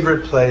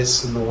favorite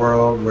place in the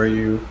world, where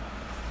you're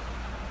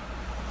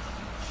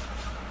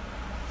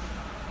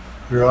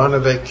on a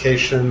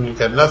vacation, you've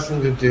got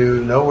nothing to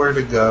do, nowhere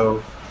to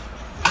go.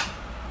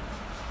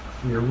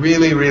 You're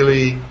really,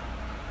 really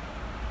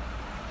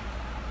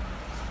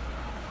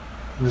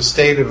in the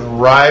state of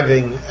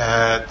arriving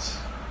at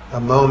a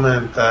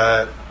moment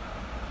that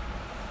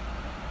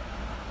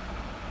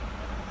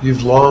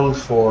you've longed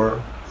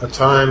for, a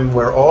time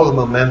where all the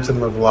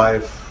momentum of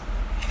life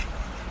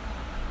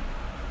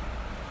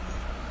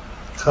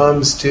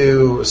comes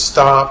to a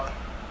stop,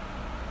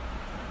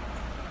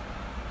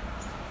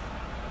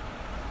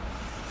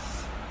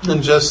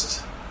 and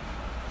just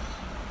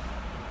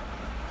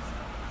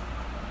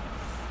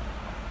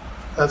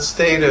that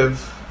state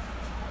of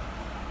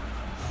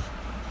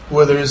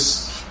where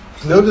there's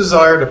no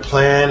desire to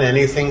plan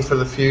anything for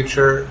the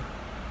future,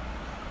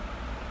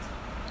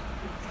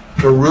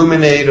 to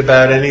ruminate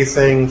about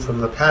anything from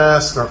the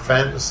past, nor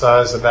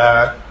fantasize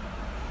about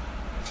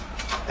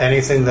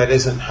anything that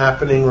isn't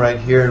happening right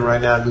here and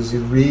right now, because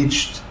you've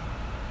reached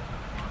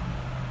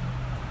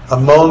a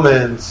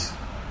moment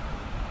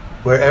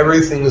where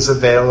everything is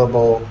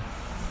available,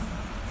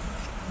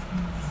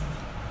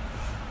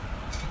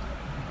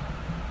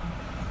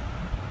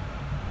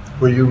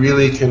 where you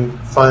really can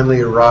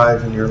finally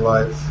arrive in your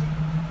life.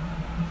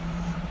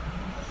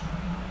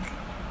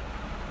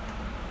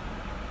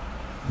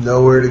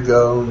 Nowhere to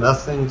go,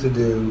 nothing to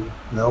do,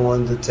 no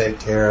one to take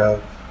care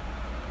of.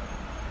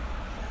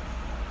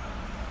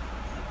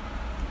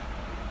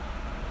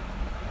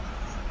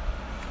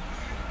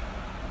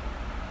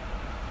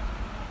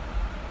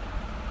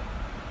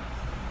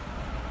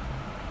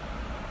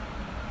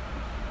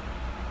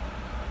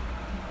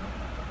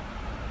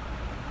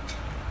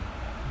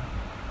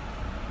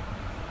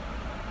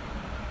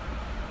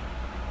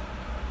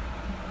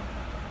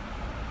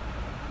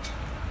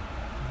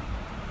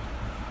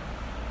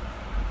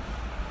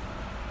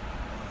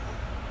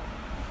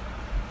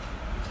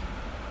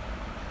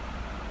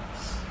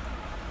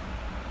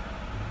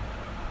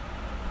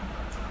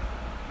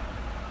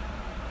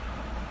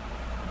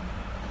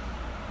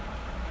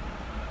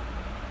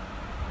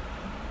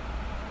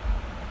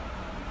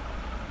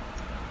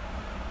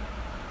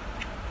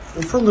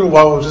 And for a little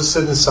while, we'll just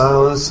sit in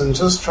silence and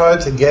just try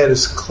to get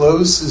as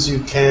close as you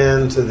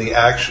can to the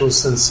actual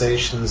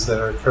sensations that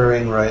are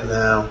occurring right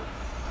now.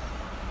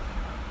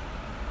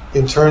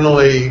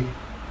 Internally,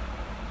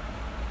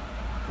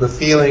 the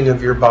feeling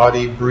of your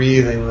body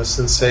breathing, the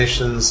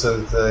sensations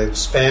of the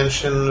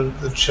expansion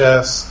of the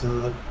chest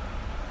and the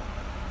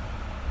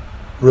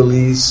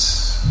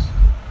release,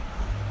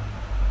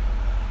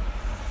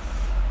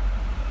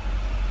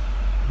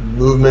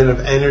 movement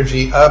of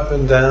energy up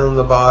and down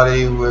the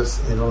body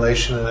with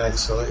inhalation and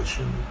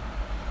exhalation.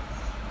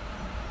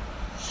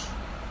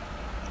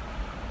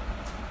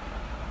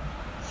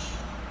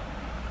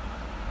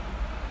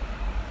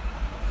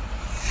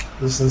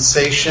 The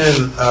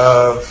sensation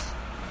of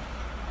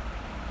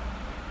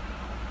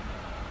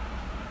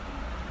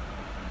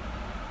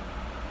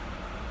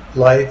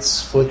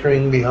lights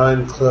flickering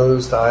behind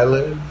closed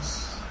eyelids.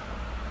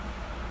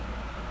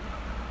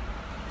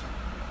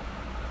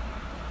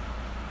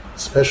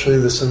 Especially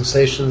the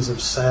sensations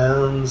of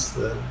sounds,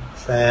 the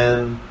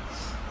fan,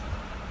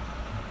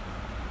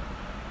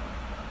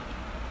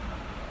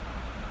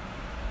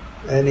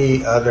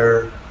 any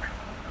other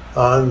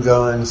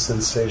ongoing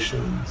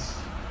sensations.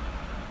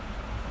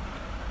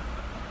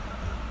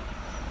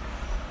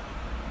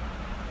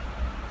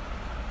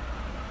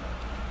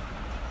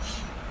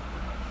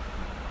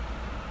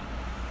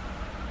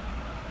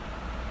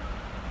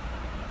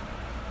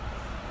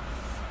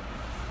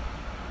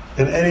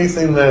 And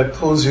anything that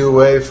pulls you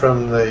away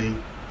from the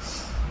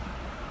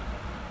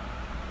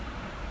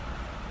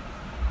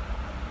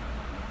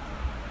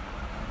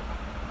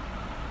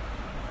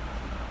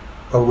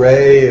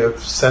array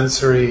of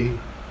sensory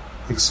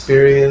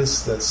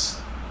experience that's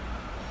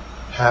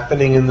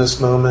happening in this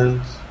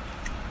moment,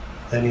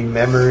 any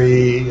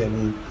memory,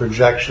 any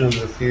projection of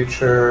the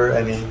future,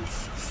 any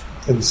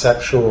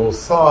conceptual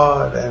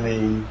thought,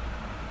 any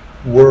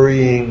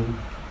worrying,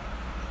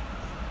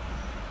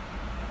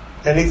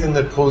 anything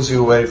that pulls you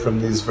away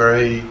from these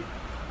very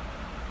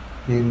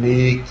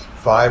unique,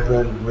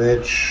 vibrant,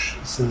 rich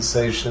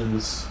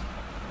sensations,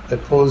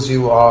 that pulls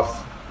you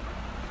off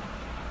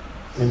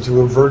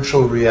into a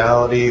virtual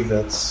reality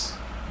that's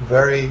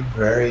very,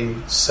 very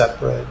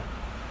separate.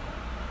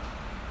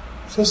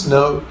 Just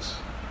note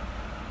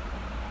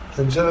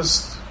and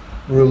just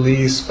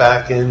release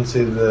back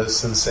into the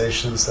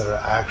sensations that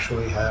are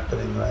actually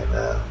happening right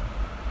now.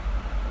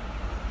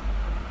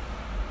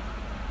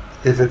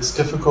 If it's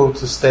difficult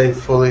to stay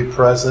fully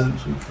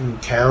present, you can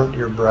count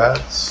your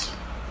breaths.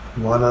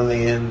 1 on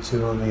the in,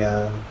 2 on the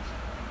out.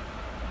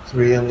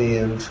 3 on the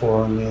in,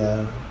 4 on the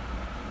out.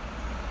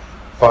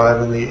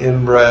 5 on the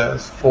in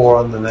breath, 4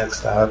 on the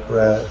next out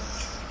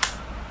breath.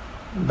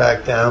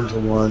 Back down to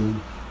 1.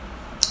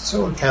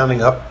 So we're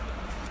counting up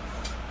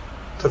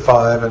to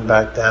 5 and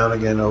back down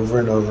again over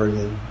and over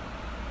again.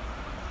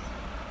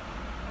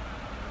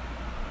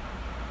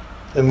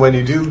 And when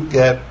you do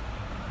get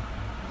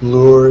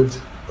lured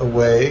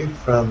away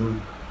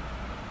from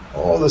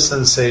all the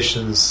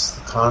sensations,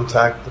 the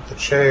contact with the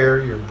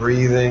chair, your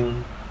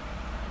breathing,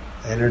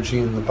 energy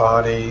in the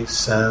body,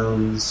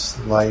 sounds,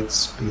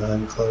 lights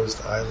behind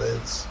closed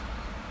eyelids,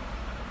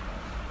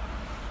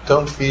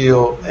 don't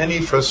feel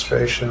any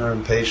frustration or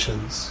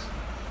impatience.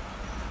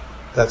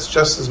 That's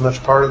just as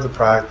much part of the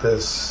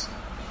practice,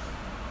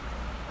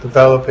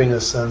 developing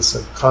a sense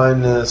of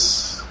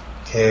kindness,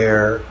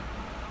 care,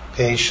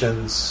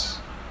 patience,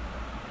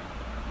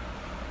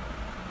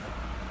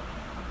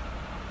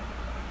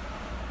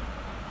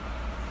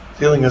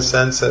 feeling a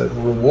sense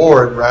of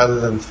reward rather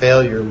than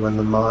failure when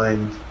the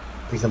mind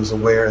becomes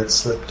aware it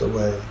slipped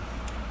away.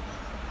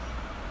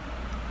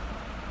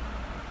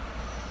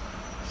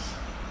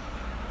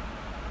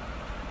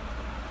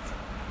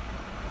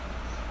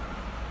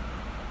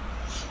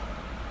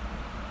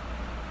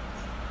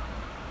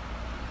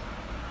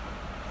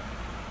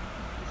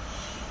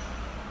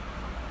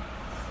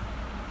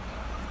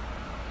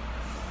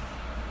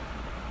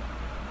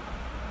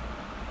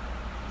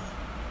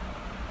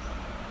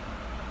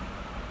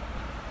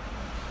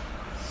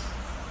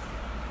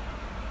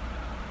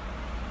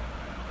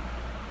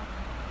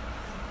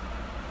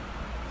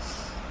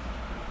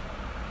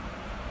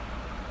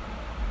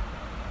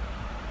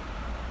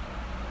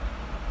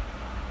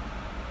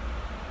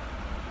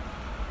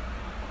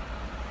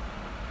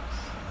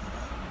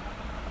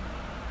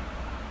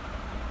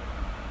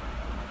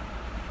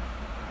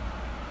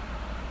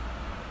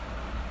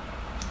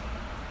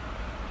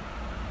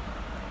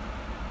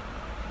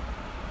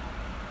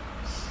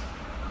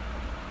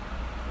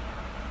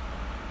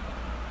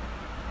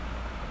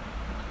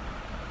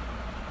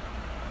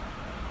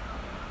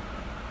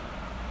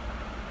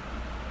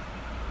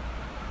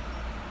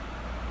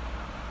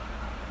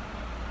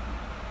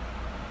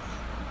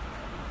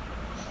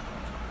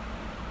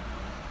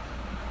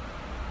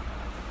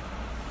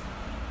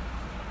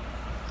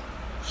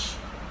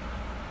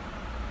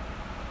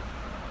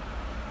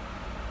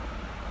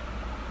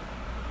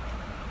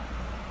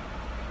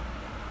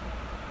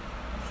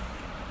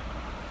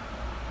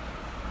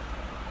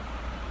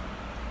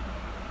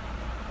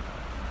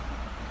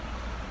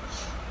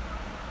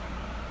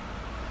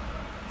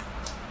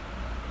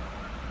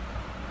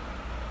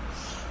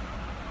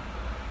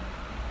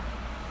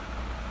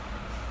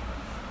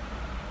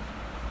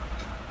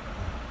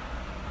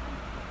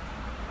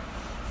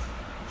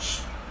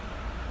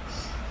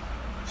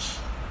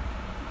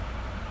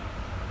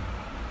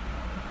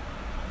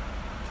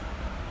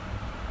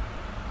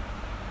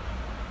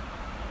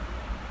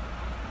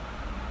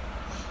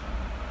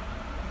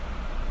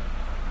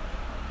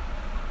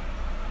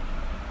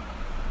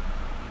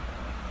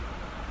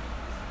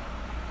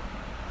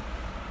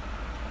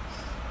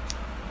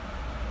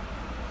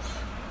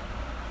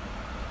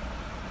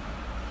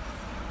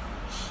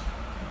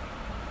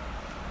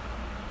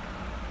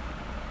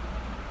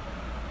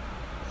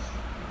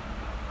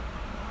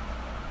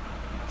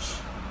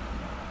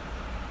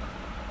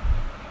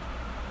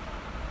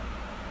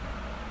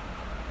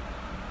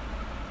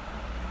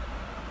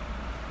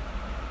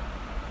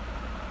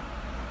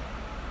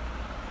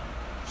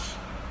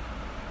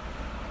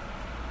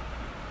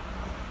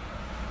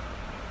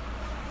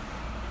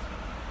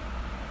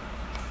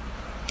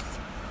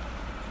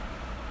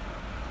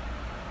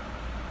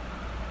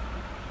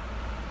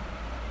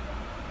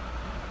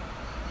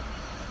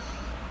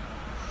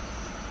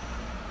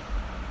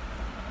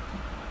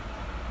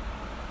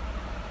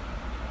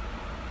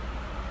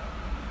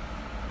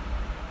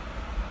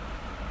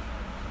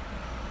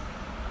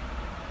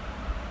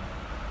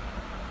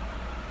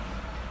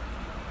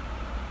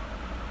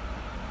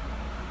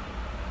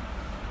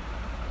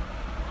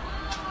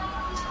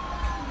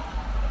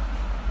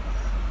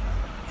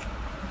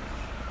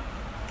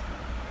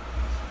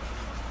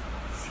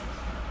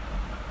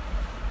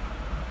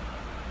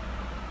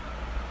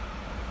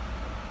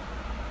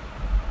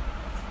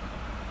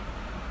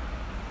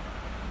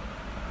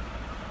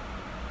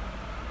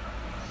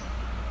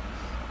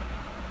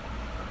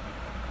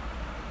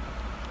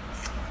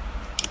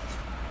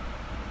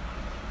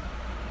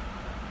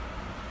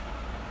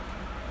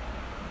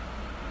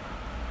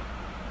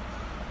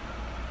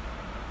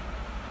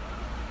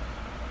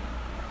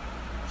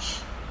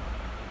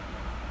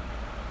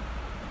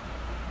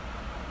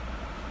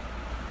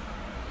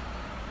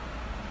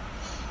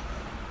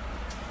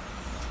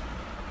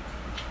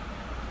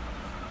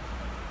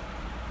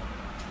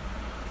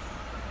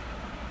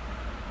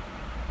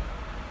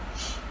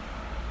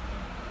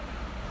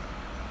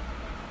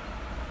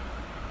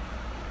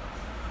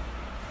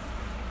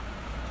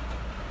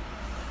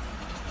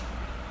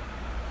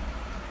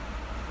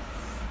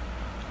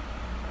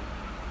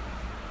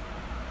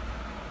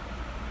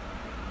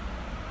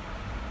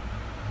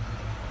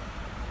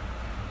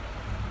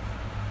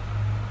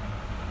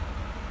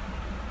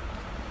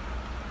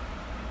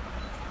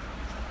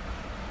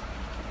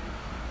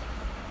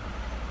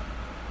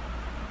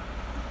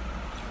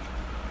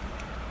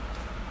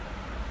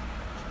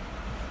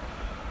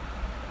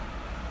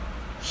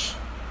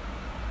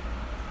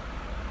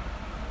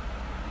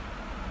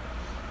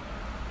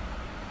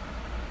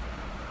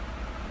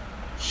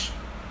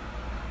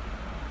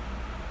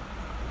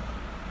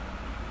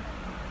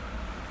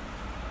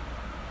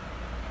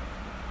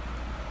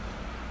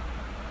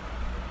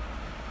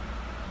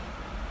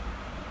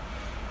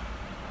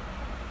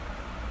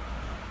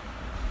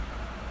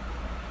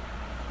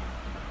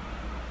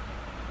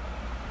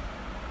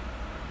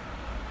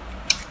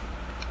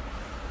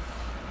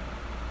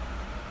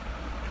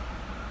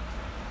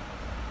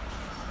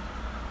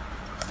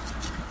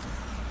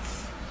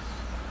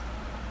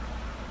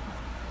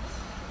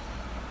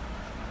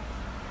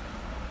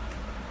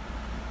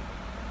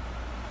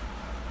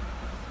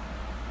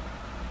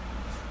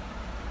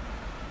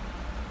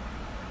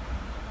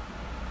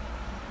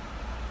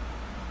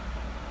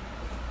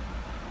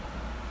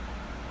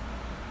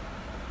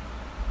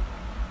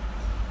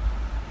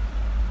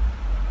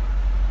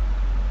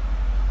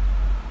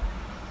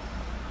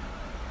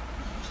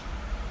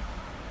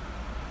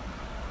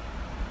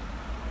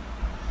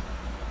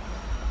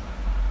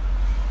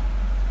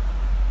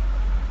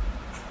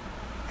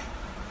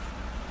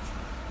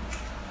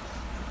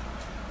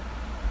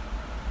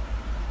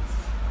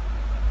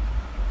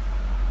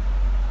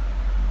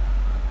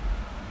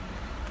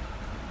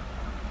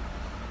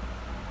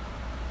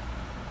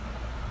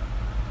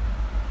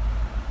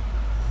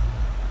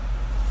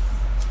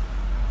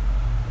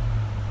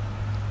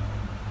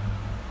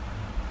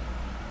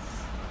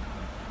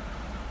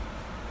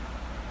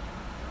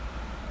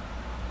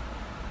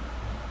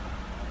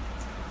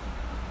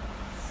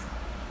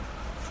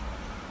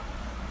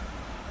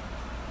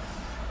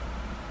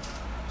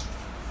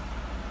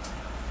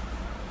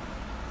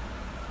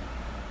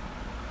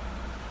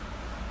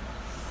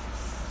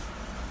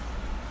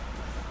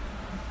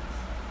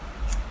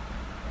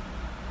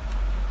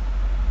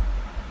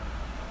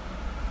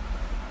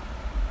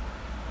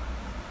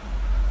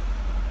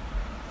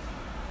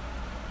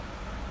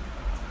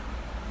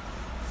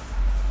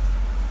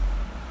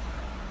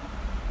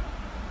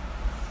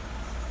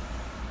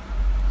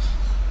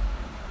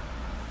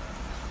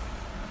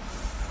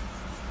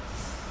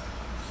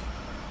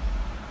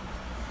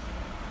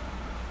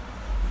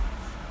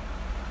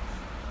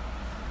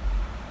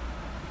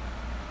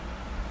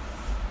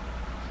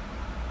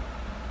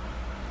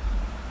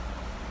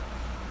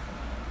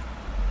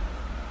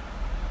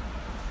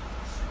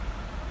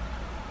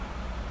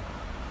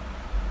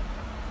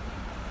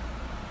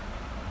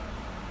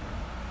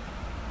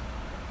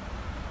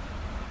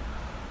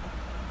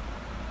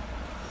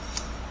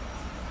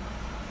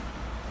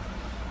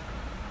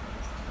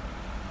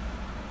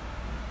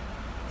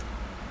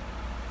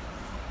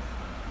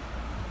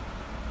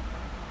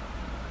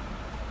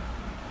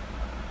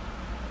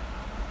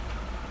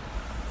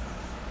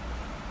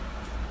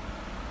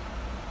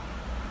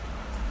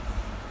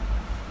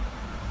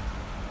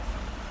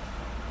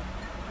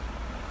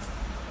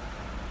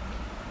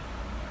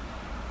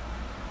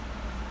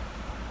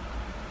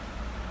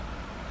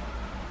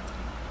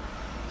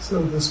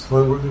 So at this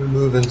point we're going to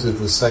move into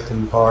the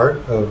second part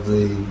of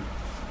the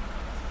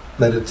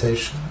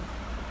meditation.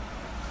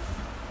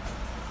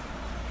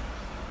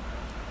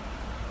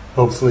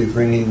 Hopefully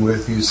bringing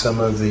with you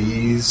some of the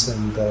ease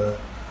and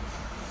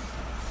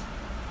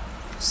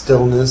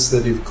stillness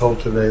that you've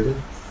cultivated.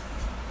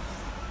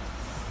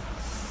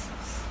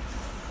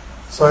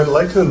 So I'd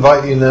like to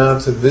invite you now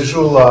to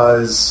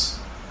visualize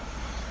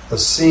a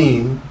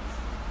scene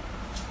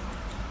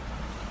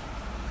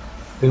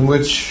in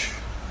which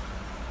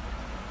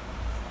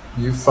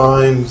you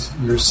find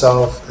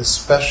yourself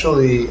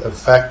especially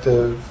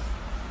effective,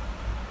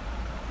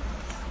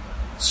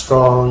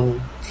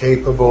 strong,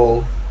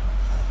 capable.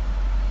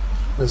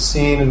 A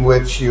scene in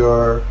which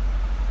you're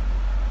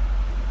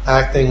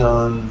acting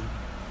on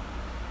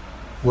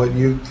what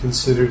you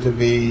consider to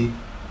be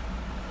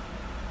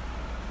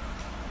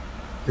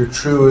your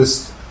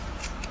truest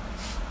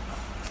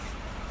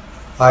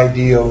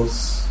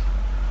ideals,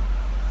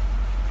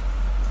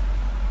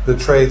 the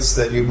traits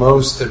that you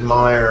most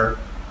admire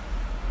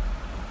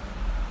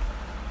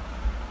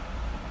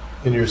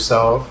in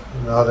yourself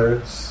and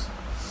others.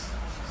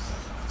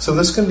 So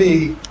this can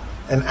be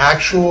an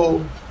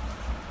actual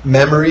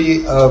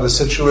memory of a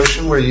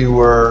situation where you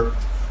were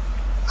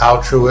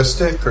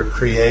altruistic or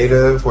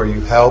creative, where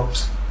you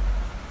helped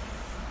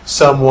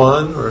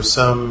someone or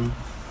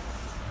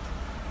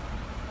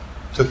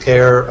took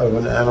care of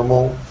an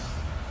animal.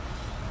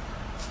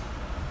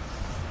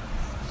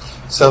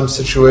 Some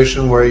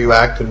situation where you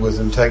acted with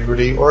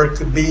integrity, or it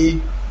could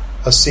be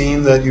a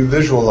scene that you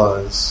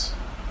visualize.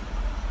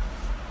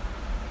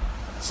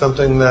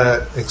 Something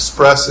that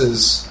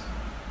expresses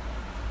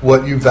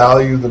what you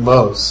value the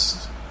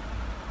most.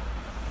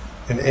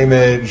 An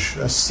image,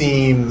 a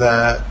scene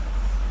that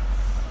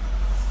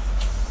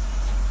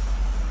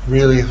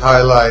really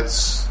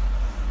highlights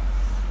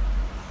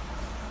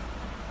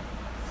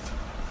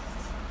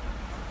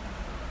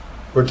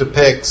or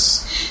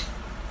depicts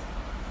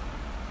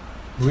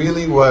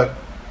really what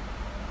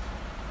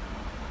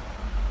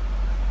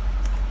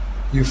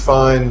you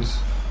find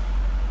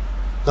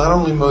not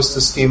only most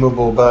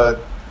estimable, but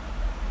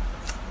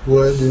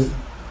would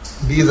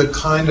be the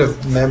kind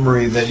of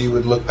memory that you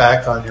would look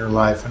back on your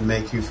life and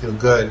make you feel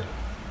good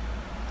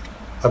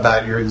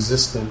about your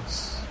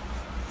existence.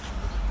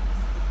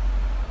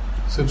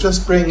 So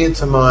just bring it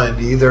to mind,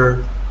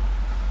 either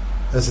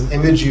as an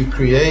image you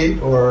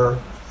create or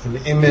an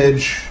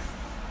image,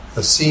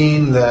 a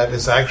scene that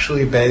is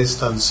actually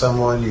based on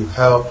someone you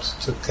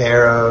helped, took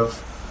care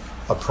of,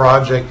 a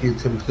project you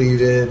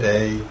completed,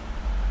 a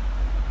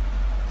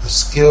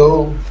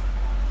skill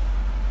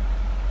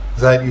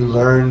that you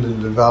learned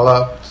and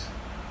developed,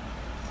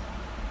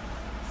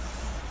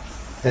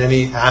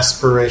 any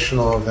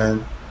aspirational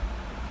event.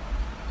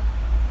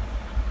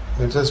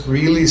 And just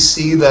really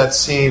see that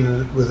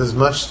scene with as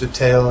much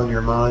detail in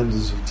your mind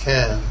as you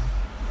can.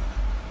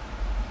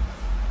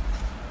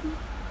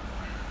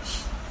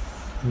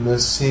 And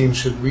this scene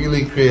should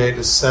really create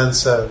a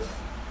sense of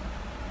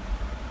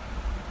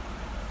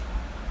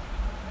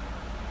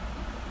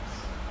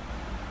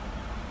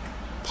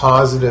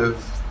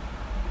positive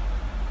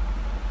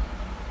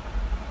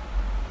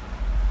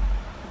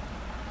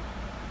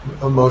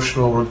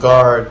emotional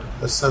regard,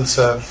 a sense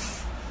of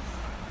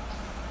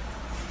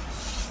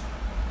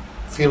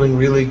feeling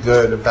really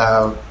good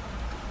about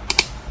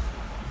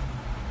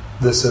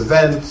this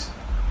event.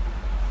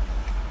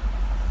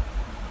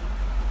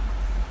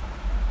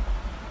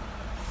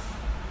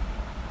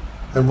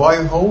 And while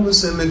you hold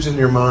this image in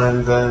your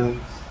mind,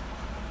 then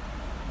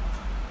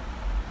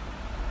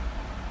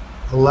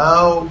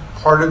allow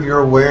part of your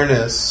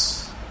awareness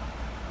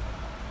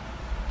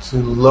to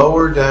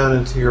lower down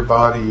into your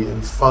body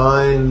and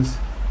find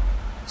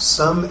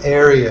some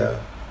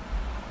area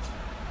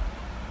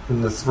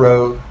in the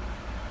throat,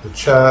 the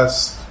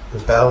chest, the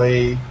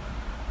belly,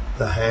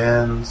 the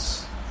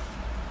hands,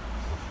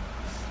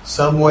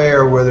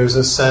 somewhere where there's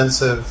a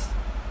sense of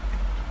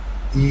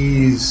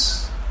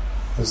ease,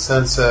 a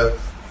sense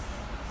of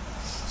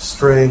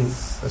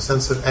strength, a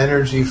sense of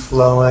energy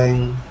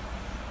flowing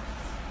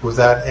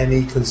without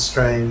any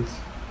constraint,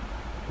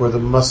 where the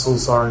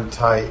muscles aren't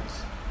tight.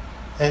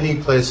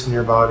 Any place in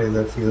your body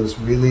that feels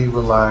really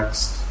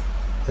relaxed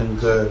and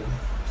good.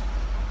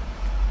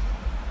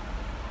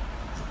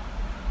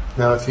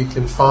 Now, if you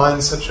can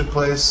find such a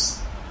place,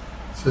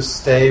 just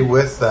stay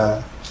with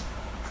that.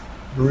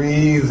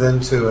 Breathe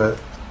into it.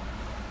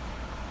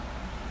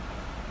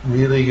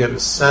 Really get a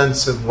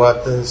sense of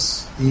what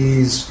this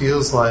ease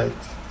feels like.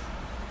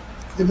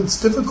 If it's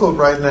difficult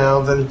right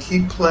now, then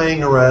keep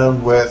playing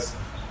around with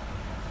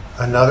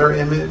another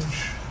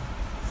image,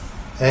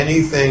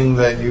 anything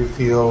that you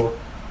feel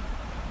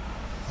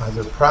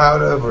either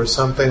proud of or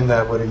something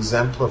that would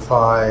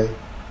exemplify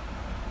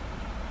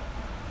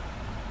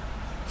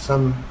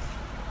some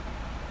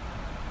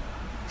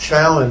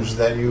challenge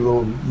that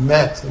you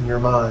met in your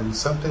mind,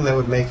 something that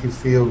would make you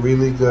feel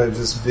really good.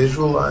 Just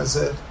visualize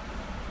it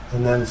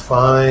and then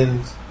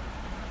find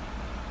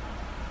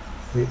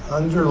the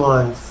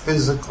underlying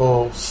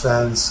physical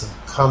sense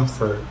of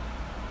comfort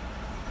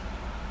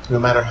no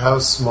matter how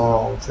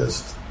small,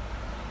 just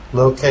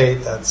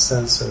locate that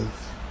sense of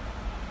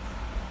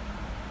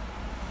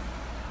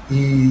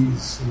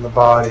ease in the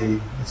body,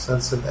 a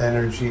sense of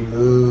energy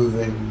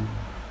moving,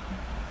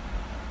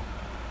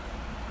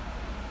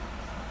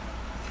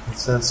 a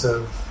sense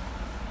of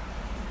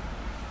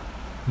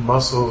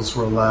muscles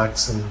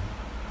relaxing.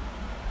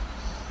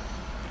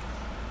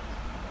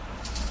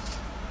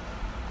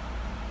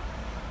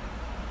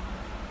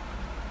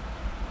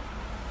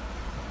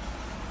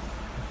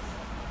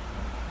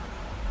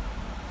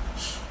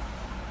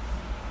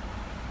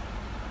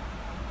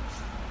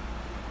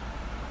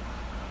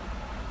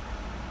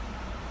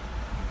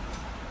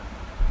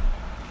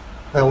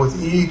 Now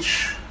with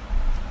each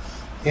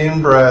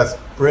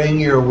in-breath, bring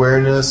your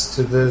awareness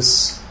to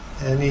this,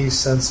 any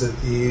sense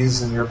of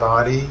ease in your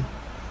body.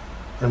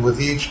 And with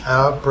each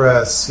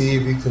out-breath, see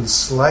if you can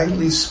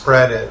slightly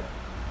spread it.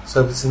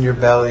 So if it's in your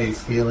belly,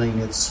 feeling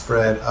it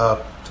spread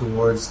up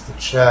towards the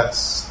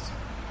chest.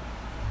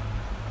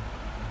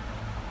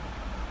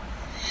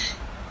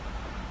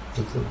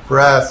 With the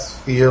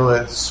breath, feel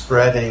it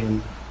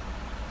spreading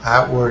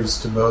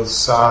outwards to both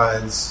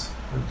sides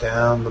or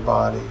down the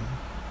body.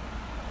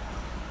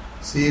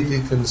 See if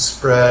you can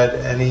spread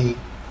any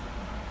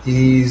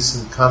ease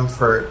and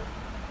comfort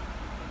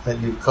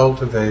that you've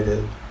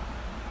cultivated.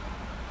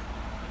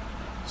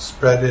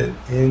 Spread it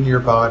in your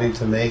body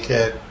to make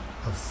it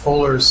a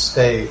fuller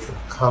state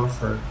of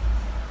comfort.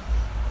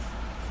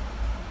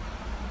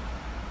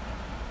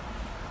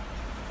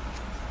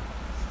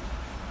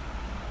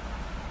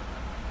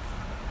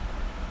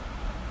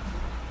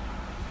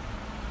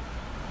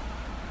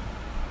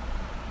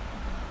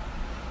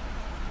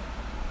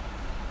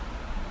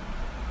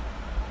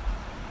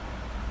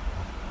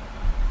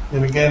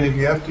 And again, if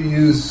you have to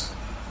use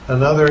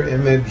another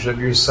image of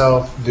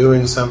yourself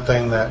doing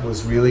something that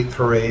was really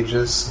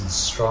courageous and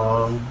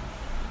strong,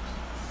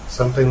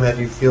 something that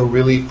you feel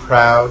really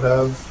proud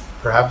of,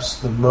 perhaps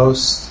the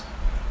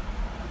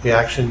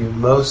action you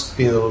most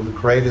feel the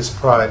greatest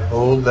pride,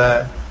 hold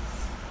that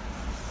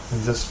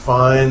and just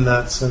find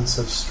that sense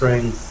of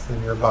strength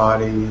in your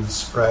body and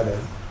spread it.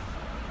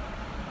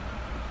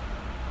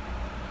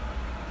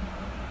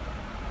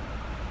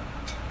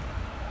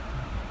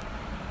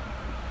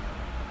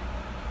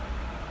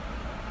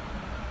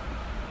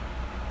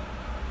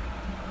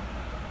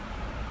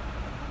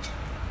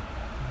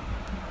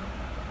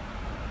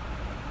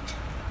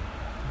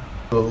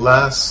 The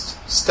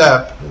last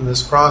step in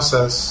this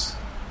process,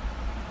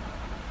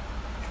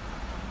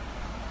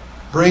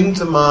 bring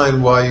to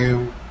mind while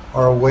you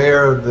are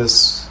aware of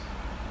this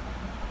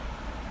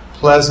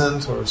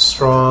pleasant or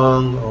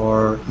strong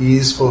or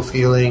easeful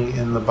feeling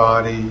in the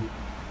body,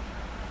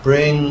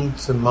 bring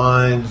to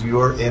mind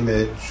your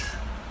image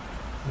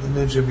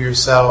of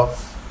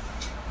yourself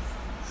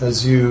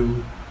as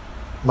you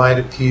might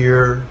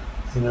appear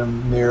in a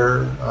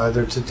mirror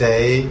either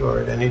today or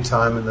at any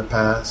time in the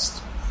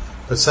past.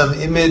 But some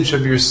image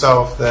of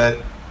yourself that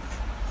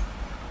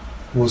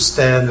will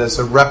stand as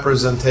a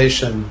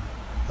representation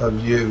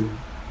of you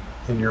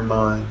in your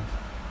mind.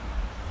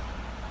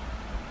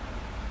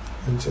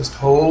 And just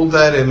hold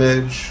that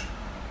image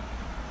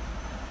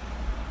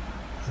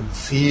and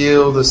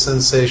feel the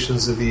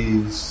sensations of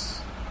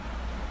ease.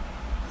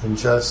 And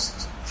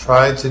just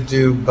try to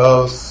do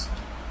both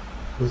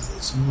with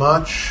as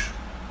much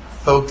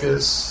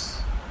focus.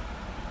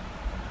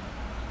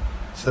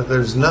 So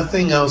there's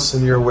nothing else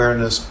in your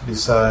awareness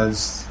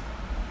besides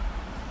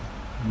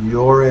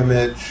your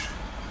image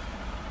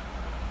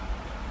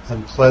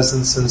and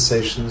pleasant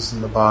sensations in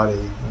the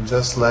body, and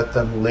just let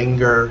them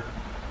linger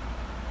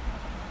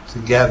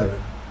together.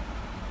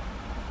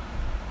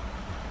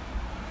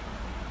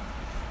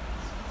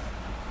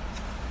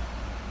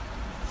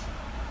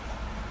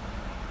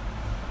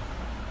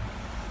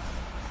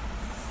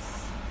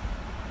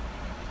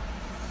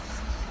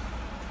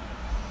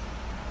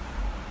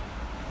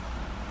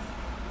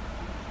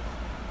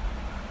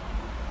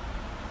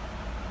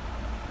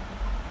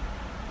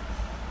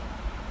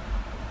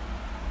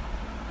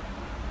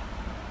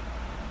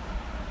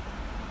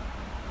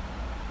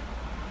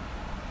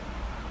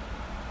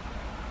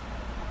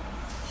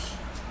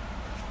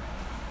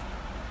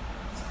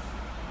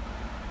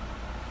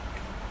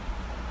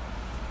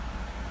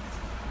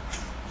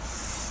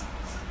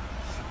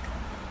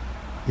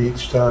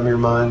 Each time your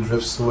mind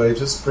drifts away,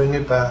 just bring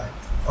it back,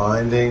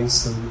 finding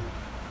some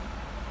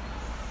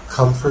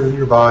comfort in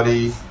your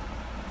body,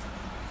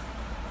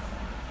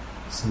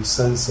 some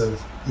sense of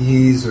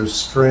ease or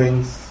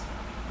strength,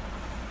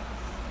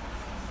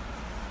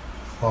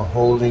 while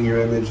holding your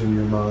image in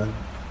your mind.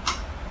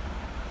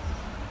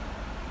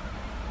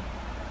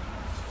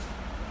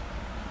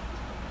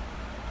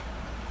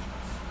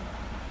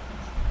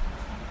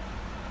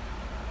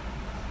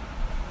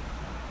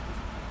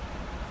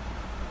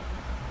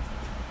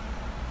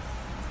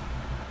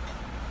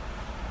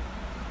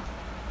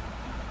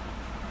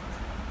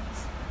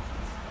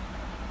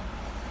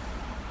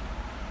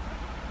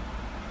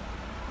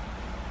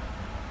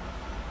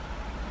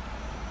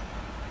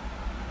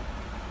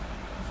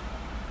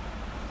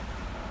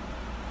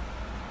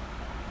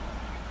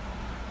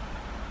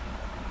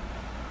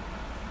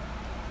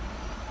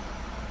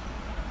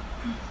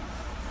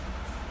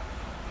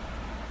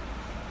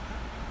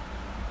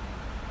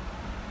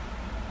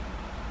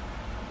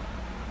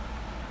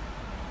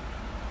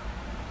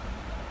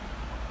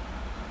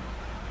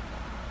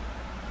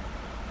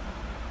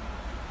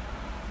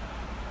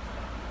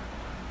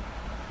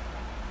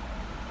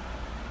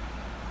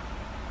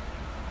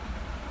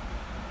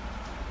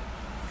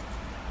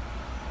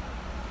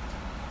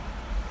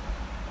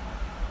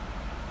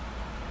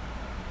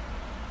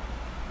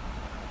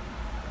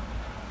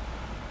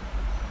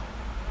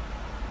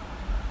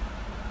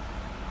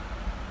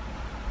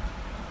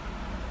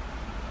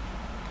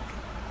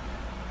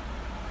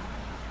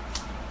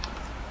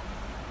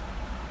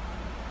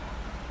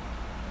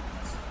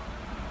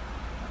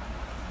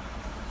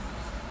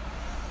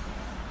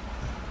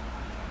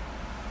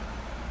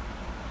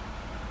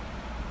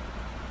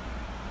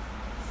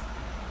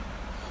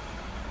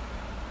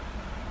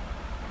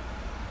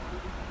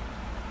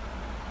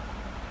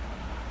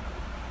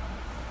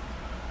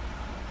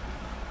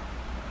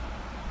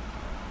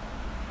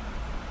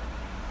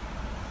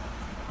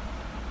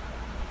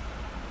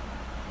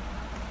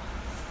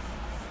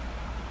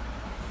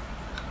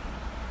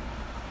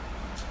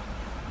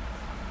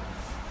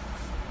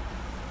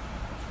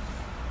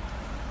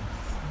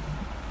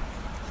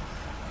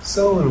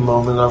 So in a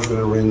moment I'm going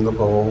to ring the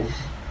bowl.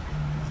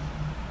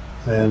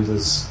 And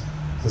as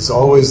is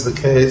always the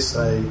case,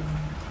 I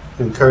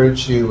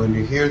encourage you when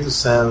you hear the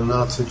sound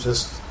not to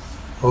just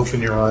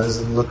open your eyes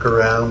and look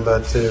around,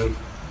 but to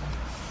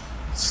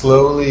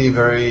slowly,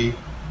 very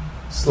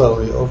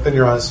slowly open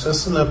your eyes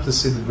just enough to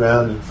see the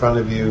ground in front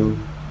of you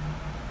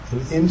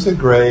and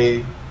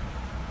integrate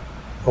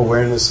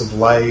awareness of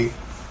light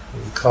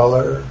and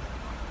color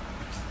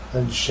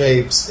and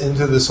shapes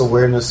into this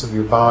awareness of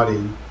your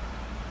body.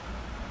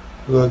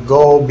 The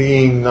goal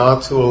being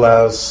not to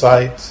allow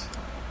sight,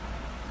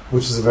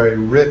 which is a very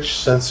rich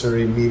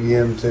sensory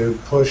medium, to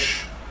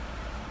push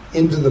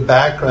into the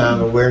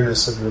background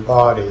awareness of your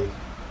body.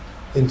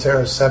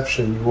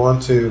 Interoception, you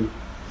want to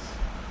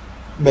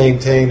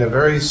maintain a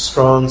very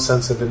strong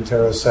sense of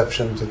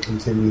interoception to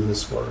continue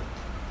this work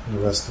in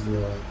the rest of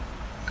your life.